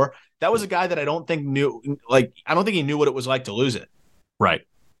done before. That was a guy that I don't think he knew what it was like to lose it. Right.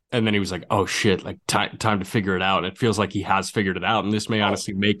 And then he was like, oh, shit, like time to figure it out. It feels like he has figured it out. And this may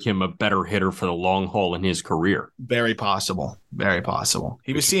honestly make him a better hitter for the long haul in his career. Very possible. Very possible.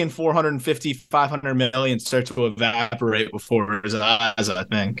 He was seeing 450, 500 million start to evaporate before his eyes, I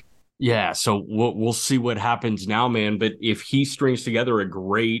think. Yeah, so we'll see what happens now, man. But if he strings together a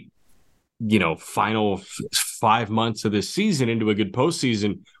great, final 5 months of this season into a good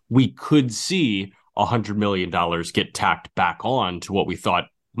postseason, we could see $100 million get tacked back on to what we thought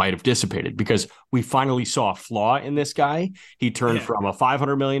might have dissipated, because we finally saw a flaw in this guy. He turned from a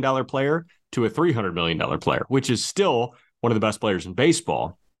 $500 million player to a $300 million player, which is still one of the best players in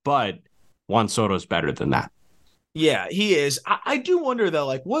baseball. But Juan Soto's better than that. Yeah, he is. I do wonder, though,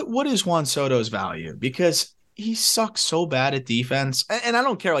 like, what is Juan Soto's value? Because he sucks so bad at defense. And I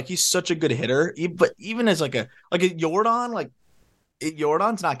don't care. Like, he's such a good hitter. But even as like a Jordan, like,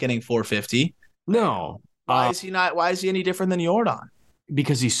 Jordan's not getting 450. No. Why is he not? Why is he any different than Jordan?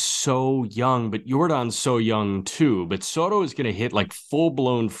 Because he's so young, but Jordan's so young too. But Soto is going to hit like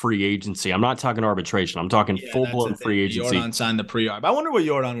full-blown free agency. I'm not talking arbitration. I'm talking full-blown free agency. Jordan signed the pre-arb. I wonder what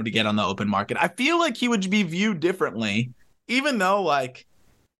Jordan would get on the open market. I feel like he would be viewed differently, even though like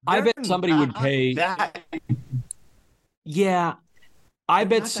I bet somebody would pay that. Yeah, I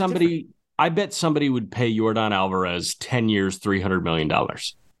bet somebody would pay Jordan Alvarez 10 years, $300 million.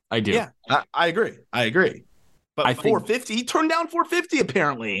 I do. Yeah, I agree. But I 450, he turned down 450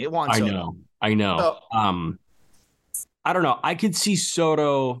 apparently. I know. So, I don't know. I could see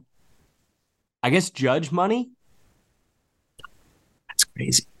Soto, I guess Judge money. That's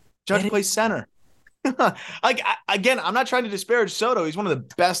crazy. Judge plays center. Again, I'm not trying to disparage Soto. He's one of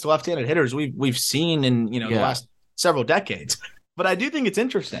the best left-handed hitters we've seen in the last several decades. But I do think it's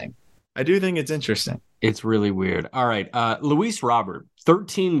interesting. It's really weird. All right. Luis Robert,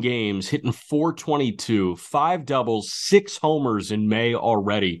 13 games, hitting 422, 5 doubles, 6 homers in May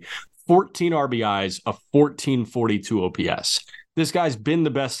already, 14 RBIs, a 1442 OPS. This guy's been the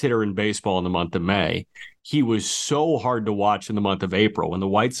best hitter in baseball in the month of May. He was so hard to watch in the month of April when the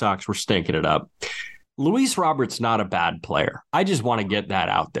White Sox were stinking it up. Luis Robert's not a bad player. I just want to get that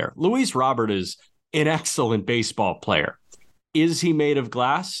out there. Luis Robert is an excellent baseball player. Is he made of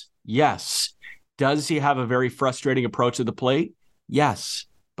glass? Yes. Does he have a very frustrating approach at the plate? Yes.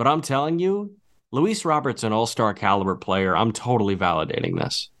 But I'm telling you, Luis Robert's an all-star caliber player. I'm totally validating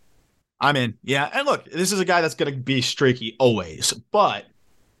this. I'm in. Yeah. And look, this is a guy that's going to be streaky always, but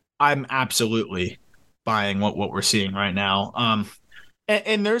I'm absolutely buying what we're seeing right now.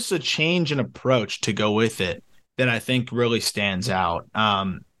 And there's a change in approach to go with it that I think really stands out.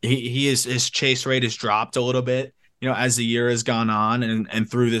 His chase rate has dropped a little bit, as the year has gone on and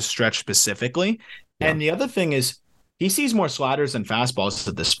through this stretch specifically. Yeah. And the other thing is he sees more sliders than fastballs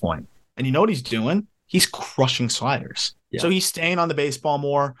at this point. And you know what he's doing? He's crushing sliders. Yeah. So he's staying on the baseball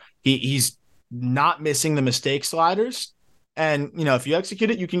more. He's not missing the mistake sliders. And, if you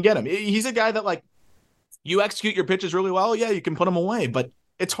execute it, you can get him. He's a guy that, like, you execute your pitches really well, yeah, you can put him away. But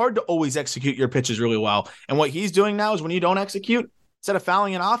it's hard to always execute your pitches really well. And what he's doing now is when you don't execute, instead of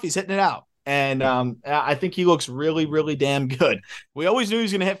fouling it off, he's hitting it out. And I think he looks really, really damn good. We always knew he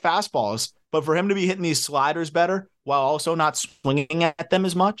was going to hit fastballs, but for him to be hitting these sliders better while also not swinging at them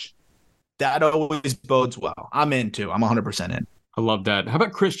as much, that always bodes well. I'm in too. I'm 100% in. I love that. How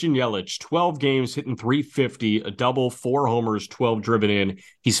about Christian Yelich? 12 games, hitting 350, a double, 4 homers, 12 driven in.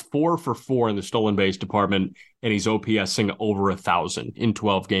 He's 4 for 4 in the stolen base department, and he's OPSing over 1,000 in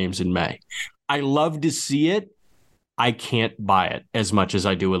 12 games in May. I love to see it. I can't buy it as much as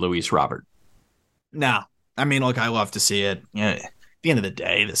I do with Luis Robert. No, I mean, look, I love to see it. At the end of the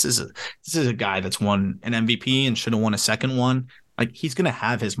day, this is a guy that's won an MVP and should have won a second one. Like, he's going to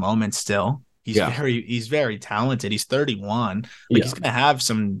have his moments still. He's very talented. He's 31. He's going to have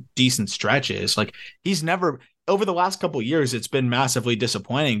some decent stretches. Like, he's never, over the last couple of years, it's been massively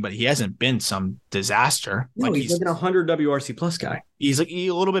disappointing, but he hasn't been some disaster. No, he's like an 100 WRC plus guy. He's like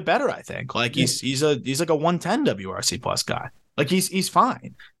a little bit better, I think. Like, he's like a 110 WRC plus guy. Like, he's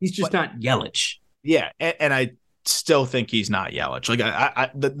fine. He's just not Yelich. Yeah, and I still think he's not Yelich.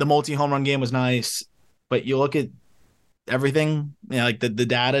 Like, the multi-home run game was nice, but you look at everything, like the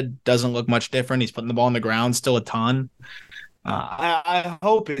data doesn't look much different. He's putting the ball on the ground still a ton. I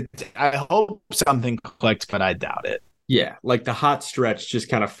hope something clicks, but I doubt it. Yeah, like the hot stretch just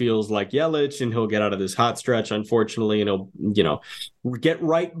kind of feels like Yelich, and he'll get out of this hot stretch, unfortunately, and he'll, get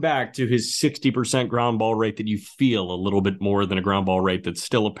right back to his 60% ground ball rate that you feel a little bit more than a ground ball rate that's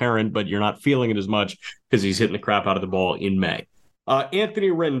still apparent, but you're not feeling it as much because he's hitting the crap out of the ball in May.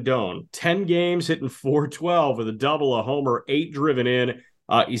 Anthony Rendon, 10 games, hitting 412 with a double, a homer, 8 driven in.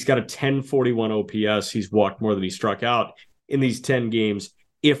 He's got a 1041 OPS. He's walked more than he struck out in these 10 games.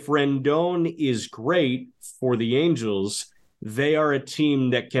 If Rendon is great for the Angels, they are a team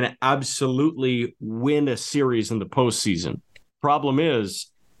that can absolutely win a series in the postseason. Problem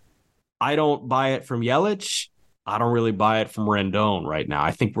is, I don't buy it from Yelich. I don't really buy it from Rendon right now. I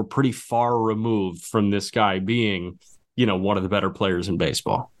think we're pretty far removed from this guy being, one of the better players in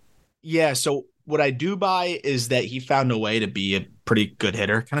baseball. Yeah, so what I do buy is that he found a way to be a pretty good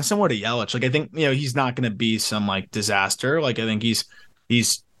hitter, kind of similar to Yelich. Like, I think, he's not going to be some, like, disaster. Like, I think he's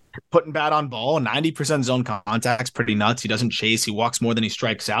putting bat on ball, 90% zone contact's pretty nuts. He doesn't chase. He walks more than he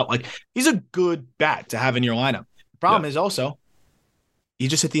strikes out. Like, he's a good bat to have in your lineup. The problem is also he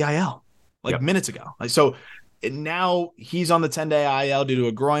just hit the IL minutes ago. Like, so now he's on the 10-day IL due to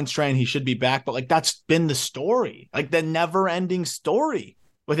a groin strain. He should be back, but like, that's been the story, like the never-ending story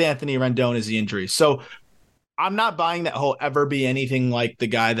with Anthony Rendon is the injury. So I'm not buying that he'll ever be anything like the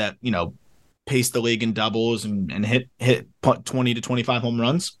guy that, paced the league in doubles and hit 20 to 25 home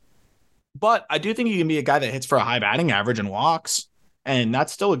runs. But I do think he can be a guy that hits for a high batting average and walks, and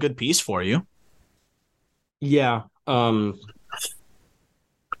that's still a good piece for you. Yeah. How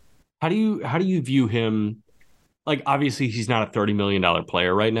do you view him? Like, obviously he's not a $30 million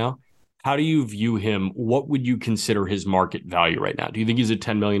player right now. How do you view him? What would you consider his market value right now? Do you think he's a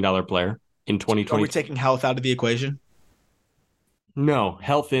 $10 million player in 2020? Are we taking health out of the equation? No,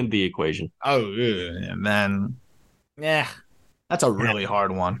 health in the equation. Oh, man. Yeah, that's a really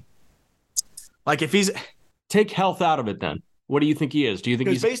hard one. Like, if he's... Take health out of it then. What do you think he is? Do you think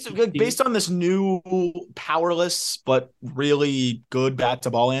he's... Based on this new powerless but really good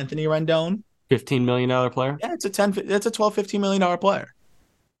bat-to-ball Anthony Rendon, $15 million player? Yeah, it's a $12-15 million player.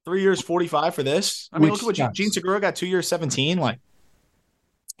 3 years, 45 for this. I mean, look at what Gene Segura got. 2 years, 17. Like,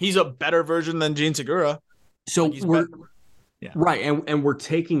 he's a better version than Gene Segura. So like right, and we're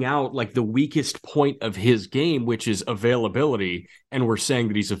taking out like the weakest point of his game, which is availability, and we're saying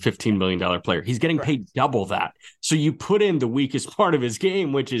that he's a $15 million player. He's getting paid double that. So you put in the weakest part of his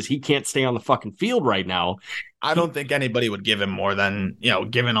game, which is he can't stay on the fucking field right now. I don't think anybody would give him more than,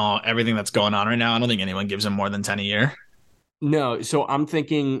 given everything that's going on right now, I don't think anyone gives him more than 10 a year. No, so I'm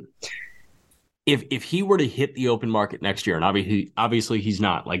thinking if he were to hit the open market next year, and obviously he's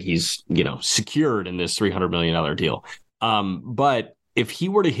not, like, he's secured in this $300 million deal. But if he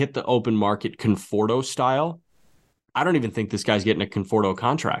were to hit the open market Conforto style, I don't even think this guy's getting a Conforto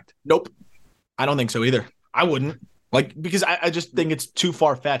contract. Nope, I don't think so either. I wouldn't, because I just think it's too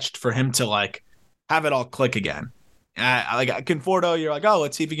far fetched for him to have it all click again. Conforto, you're like, oh,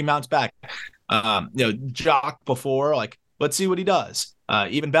 let's see if he can bounce back. Jock before, let's see what he does.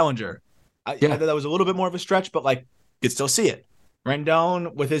 Even Bellinger. I thought that was a little bit more of a stretch, but you could still see it.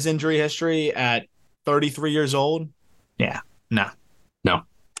 Rendon, with his injury history at 33 years old. Yeah, no.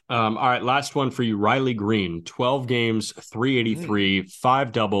 All right, last one for you. Riley Green, 12 games, 383,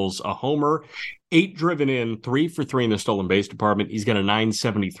 5 doubles, a homer, 8 driven in, 3 for 3 in the stolen base department. He's got a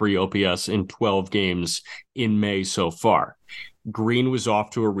 973 OPS in 12 games in May so far. Green was off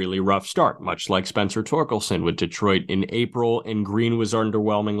to a really rough start, much like Spencer Torkelson with Detroit in April, and Green was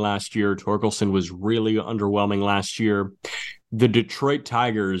underwhelming last year. Torkelson was really underwhelming last year. The Detroit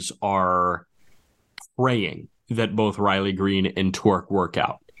Tigers are praying that both Riley Green and Torque work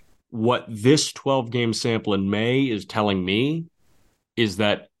out. What this 12-game sample in May is telling me is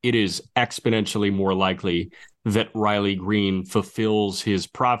that it is exponentially more likely that Riley Green fulfills his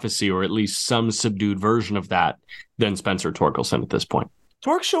prophecy, or at least some subdued version of that, than Spencer Torkelson at this point.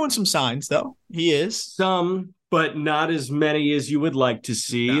 Torque's showing some signs, though. He is. Some, but not as many as you would like to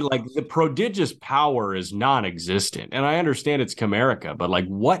see. No. The prodigious power is non-existent. And I understand it's Comerica, but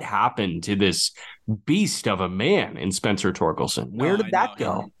what happened to this beast of a man in Spencer Torkelson? Where did that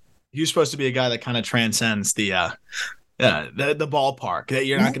go? He was supposed to be a guy that kind of transcends the ballpark, that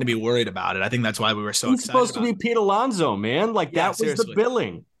you're not going to be worried about it. I think that's why we were so excited. He's supposed to be Pete Alonso, man. That was the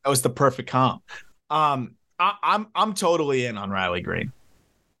billing. That was the perfect comp. I'm totally in on Riley Green,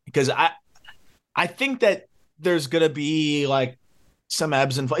 because I think that there's going to be some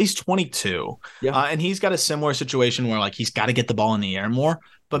ebbs and flows. He's 22, and he's got a similar situation where he's got to get the ball in the air more.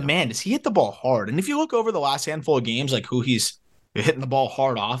 But man, does he hit the ball hard? And if you look over the last handful of games, who he's hitting the ball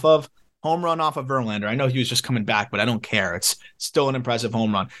hard off of. Home run off of Verlander. I know he was just coming back, but I don't care. It's still an impressive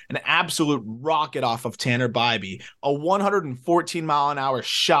home run. An absolute rocket off of Tanner Bybee. A 114-mile-an-hour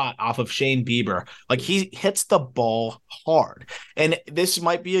shot off of Shane Bieber. He hits the ball hard. And this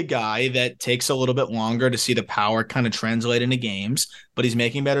might be a guy that takes a little bit longer to see the power kind of translate into games, but he's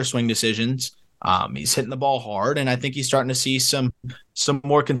making better swing decisions. He's hitting the ball hard, and I think he's starting to see some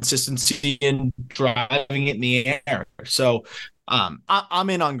more consistency in driving it in the air. So I'm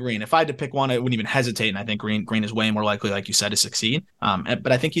in on Green. If I had to pick one, I wouldn't even hesitate, and I think Green is way more likely, like you said, to succeed.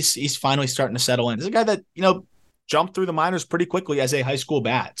 But I think he's finally starting to settle in. This is a guy that jumped through the minors pretty quickly as a high school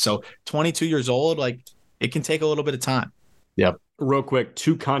bat. So 22 years old, it can take a little bit of time. Yep. Real quick,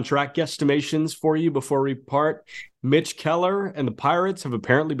 2 contract guesstimations for you before we part. Mitch Keller and the Pirates have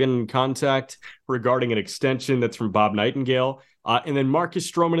apparently been in contact regarding an extension. That's from Bob Nightingale. And then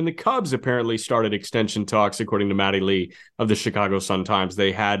Marcus Stroman and the Cubs apparently started extension talks, according to Matty Lee of the Chicago Sun-Times.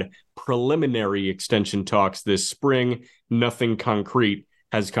 They had preliminary extension talks this spring. Nothing concrete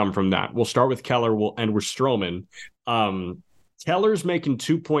has come from that. We'll start with Keller. We'll end with Stroman. Keller's making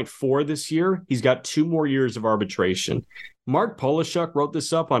 2.4 this year. He's got 2 more years of arbitration. Mark Polishuk wrote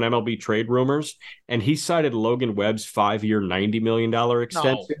this up on MLB Trade Rumors, and he cited Logan Webb's 5-year, $90 million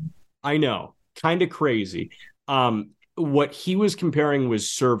extension. No. I know. Kind of crazy. What he was comparing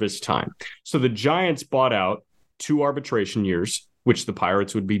was service time. So the Giants bought out 2 arbitration years, which the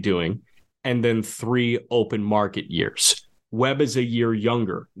Pirates would be doing, and then 3 open market years. Webb is a year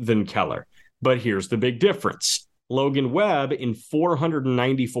younger than Keller. But here's the big difference. Logan Webb, in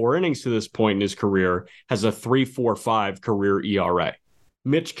 494 innings to this point in his career, has a 3.45 career ERA.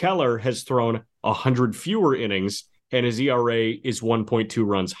 Mitch Keller has thrown 100 fewer innings, and his ERA is 1.2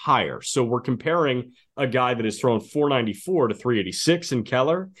 runs higher. So we're comparing a guy that has thrown 494 to 386 in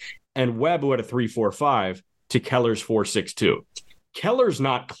Keller, and Webb, who had a 3.45, to Keller's 4.62. Keller's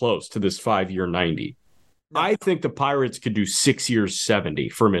not close to this 5-year 90. I think the Pirates could do 6 years 70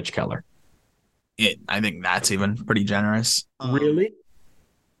 for Mitch Keller. I think that's even pretty generous. Really?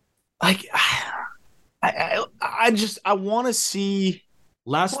 I want to see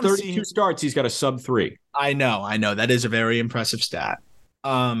Last 32 starts, he's got a sub-3. I know. That is a very impressive stat.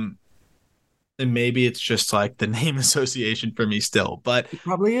 And maybe it's just like the name association for me still, but it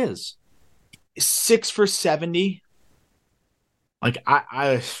probably is. 6 for 70. Like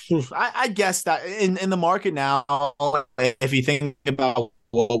I guess that in the market now, if you think about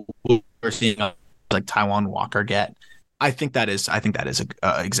what we're seeing like Taijuan Walker get, I think that is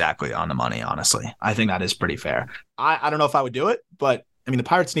exactly on the money. Honestly, I think that is pretty fair. I don't know if I would do it, but I mean the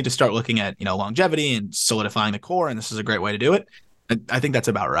Pirates need to start looking at longevity and solidifying the core, and this is a great way to do it. I think that's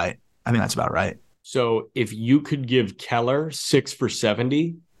about right. So if you could give Keller 6 for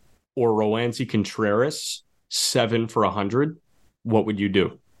 70 or Roansy Contreras 7 for 100, what would you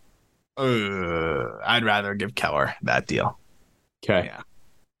do? I'd rather give Keller that deal. Okay. Yeah.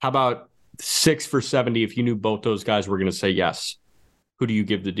 How about 6 for 70 if you knew both those guys were going to say yes? Who do you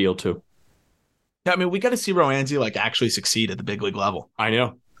give the deal to? Yeah, I mean, we got to see Roansy like actually succeed at the big league level. I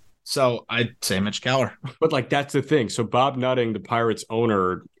know. So I'd say Mitch Keller. But like that's the thing. So Bob Nutting, the Pirates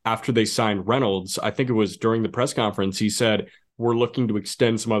owner, after they signed Reynolds, I think it was during the press conference, he said, we're looking to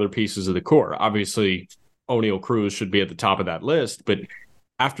extend some other pieces of the core. Obviously, O'Neill Cruz should be at the top of that list. But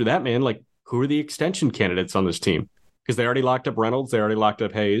after that, man, like who are the extension candidates on this team? Because they already locked up Reynolds. They already locked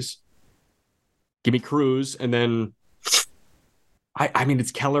up Hayes. Give me Cruz. And then, I mean,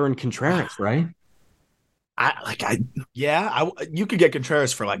 it's Keller and Contreras, right? You could get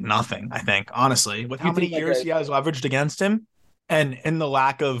Contreras for like nothing, I think, honestly. With how many years he has leveraged against him and in the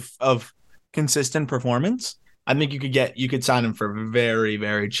lack of consistent performance, I think you could sign him for a very,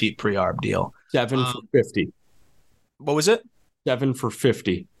 very cheap pre-arb deal. 7 for 50. What was it? 7 for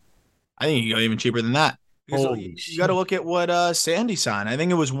 50. I think you go even cheaper than that. You got to look at what Sandy signed. I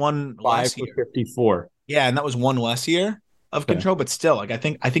think it was one 5 less for year. 54. Yeah, and that was one less year of control, but still, like I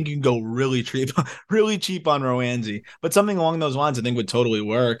think you can go really cheap, really cheap on Roansy. But something along those lines, I think would totally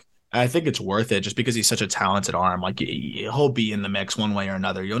work. I think it's worth it just because he's such a talented arm. Like he'll be in the mix one way or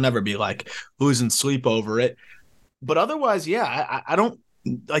another. You'll never be like losing sleep over it. But otherwise, yeah, I don't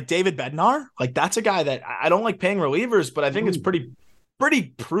like David Bednar. Like that's a guy that I don't like paying relievers, but I think it's pretty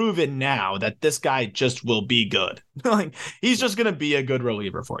proven now that this guy just will be good. Like he's just gonna be a good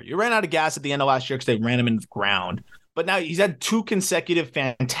reliever for you. You ran out of gas at the end of last year because they ran him into the ground. But now he's had 2 consecutive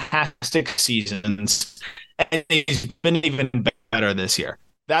fantastic seasons, and he's been even better this year.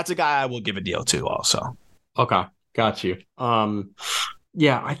 That's a guy I will give a deal to also. Okay, got you.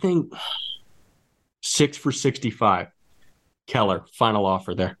 Yeah, I think 6 for 65. Keller, final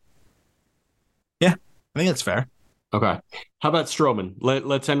offer there. Yeah, I think that's fair. Okay. How about Stroman?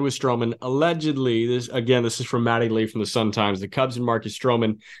 Let's end with Stroman. Allegedly, this is from Matty Lee from the Sun-Times. The Cubs and Marcus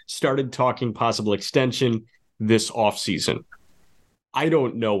Stroman started talking possible extension this offseason. I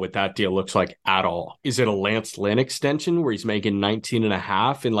don't know what that deal looks like at all. Is it a Lance Lynn extension where he's making 19 and a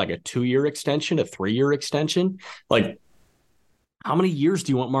half in like a 2-year extension, a 3-year extension? Like, how many years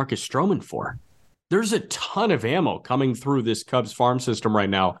do you want Marcus Stroman for? There's a ton of ammo coming through this Cubs farm system right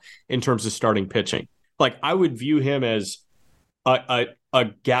now in terms of starting pitching. Like, I would view him as a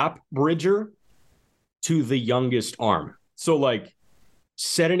gap bridger to the youngest arm. So, like,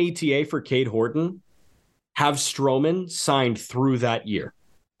 set an ETA for Cade Horton, have Stroman signed through that year.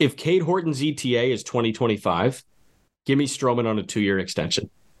 If Cade Horton's ETA is 2025, give me Stroman on a 2-year extension.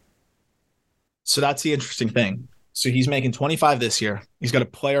 So that's the interesting thing. So he's making 25 this year. He's got a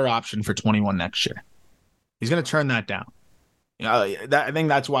player option for 21 next year. He's going to turn that down. I think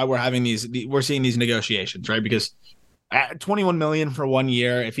that's why we're seeing these negotiations, right? Because at $21 million for 1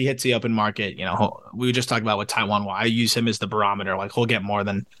 year, if he hits the open market, we were just talking about with Taijuan Walker. I use him as the barometer. Like he'll get more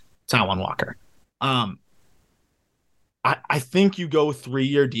than Taijuan Walker. I think you go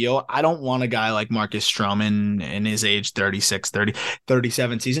 3-year deal. I don't want a guy like Marcus Stroman in his age 36,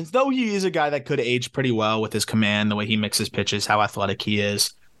 37 seasons, though he is a guy that could age pretty well with his command, the way he mixes pitches, how athletic he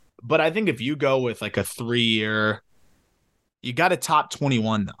is. But I think if you go with like a 3-year, you got to top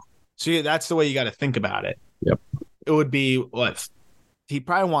 21 though. So that's the way you got to think about it. Yep. It would be what? He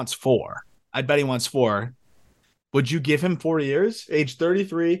probably wants 4. I'd bet he wants 4. Would you give him 4 years? Age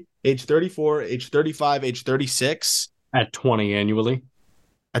 33, age 34, age 35, age 36? At 20 annually?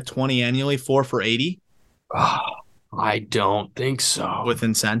 At 20 annually, 4 for 80? Oh, I don't think so. With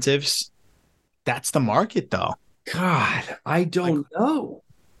incentives? That's the market, though. God, I don't know.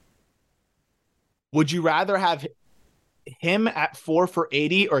 Would you rather have him at 4 for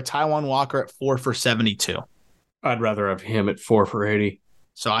 80 or Taijuan Walker at 4 for 72? I'd rather have him at 4 for 80.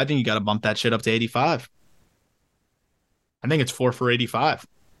 So I think you got to bump that shit up to 85. I think it's 4 for 85.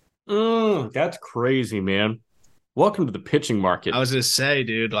 That's crazy, man. Welcome to the pitching market. I was going to say,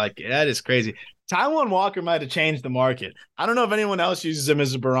 dude, like, that is crazy. Taijuan Walker might have changed the market. I don't know if anyone else uses him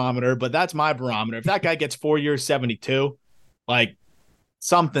as a barometer, but that's my barometer. If that guy gets 4 years, 72, like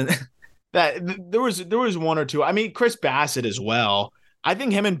something that there was one or two. I mean, Chris Bassett as well. I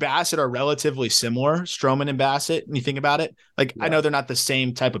think him and Bassett are relatively similar, Stroman and Bassett, when you think about it. Like, yeah. I know they're not the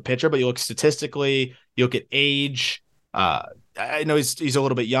same type of pitcher, but you look statistically, you look at age. I know he's a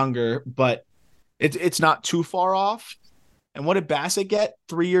little bit younger, but it's not too far off. And what did Bassett get?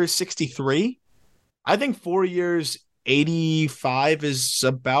 3 years, 63? I think 4 years, 85 is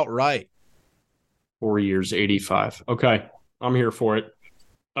about right. 4 years, 85. Okay, I'm here for it.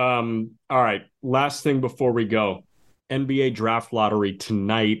 All right, last thing before we go. NBA draft lottery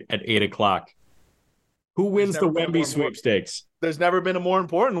tonight at 8:00. Who wins the Wemby sweepstakes? There's never been a more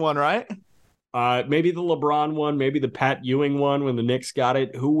important one, right? Maybe the LeBron one, maybe the Pat Ewing one when the Knicks got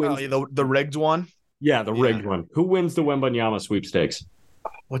it. Who wins? The rigged one? Yeah, the rigged one. Who wins the Wembanyama sweepstakes?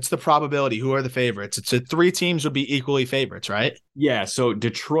 What's the probability? Who are the favorites? It's 3 teams would be equally favorites, right? Yeah, so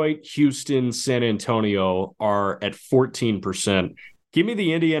Detroit, Houston, San Antonio are at 14%. Give me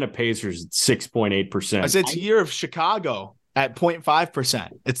the Indiana Pacers at 6.8%. It's year of Chicago at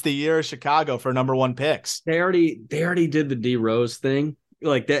 0.5%. It's the year of Chicago for number 1 picks. They already did the D Rose thing.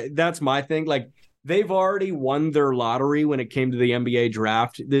 Like that's my thing. Like they've already won their lottery when it came to the NBA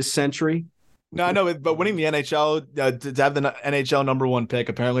draft this century. No, I know, but winning the NHL to have the NHL number 1 pick,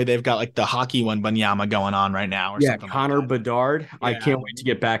 apparently they've got like the hockey one, Banyama, going on right now. Or something Connor like Bedard. Yeah. I can't wait to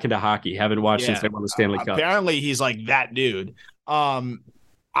get back into hockey. Haven't watched since they won the Stanley Cup. Apparently, he's like that dude. I'm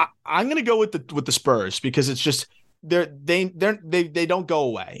gonna go with the Spurs because it's just they don't go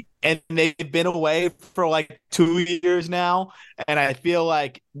away, and they've been away for like 2 years now, and I feel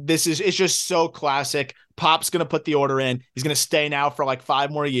like it's just so classic. Pop's gonna put the order in. He's gonna stay now for like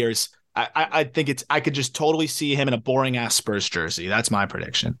 5 more years. I think I could just totally see him in a boring ass Spurs jersey. That's my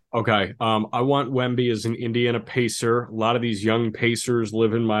prediction. Okay. I want Wemby as an Indiana Pacer. A lot of these young Pacers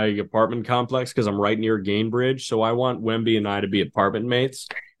live in my apartment complex because I'm right near Gainbridge. So I want Wemby and I to be apartment mates.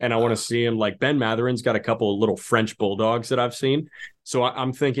 And I want to see him like Ben Matherin's got a couple of little French bulldogs that I've seen. So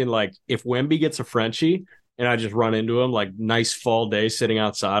I'm thinking like if Wemby gets a Frenchie and I just run into him, like nice fall day sitting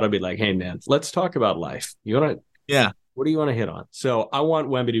outside, I'll be like, hey man, let's talk about life. You want to? Yeah. What do you want to hit on? So I want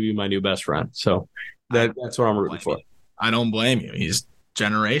Wemby to be my new best friend. So that's what I'm rooting for. I don't blame you. He's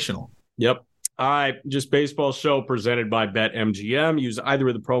generational. Yep. All right. Just Baseball Show presented by BetMGM. Use either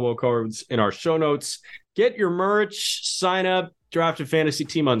of the promo codes in our show notes. Get your merch, sign up, draft a fantasy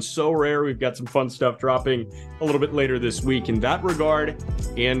team on So Rare. We've got some fun stuff dropping a little bit later this week in that regard.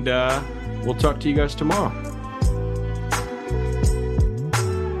 And we'll talk to you guys tomorrow.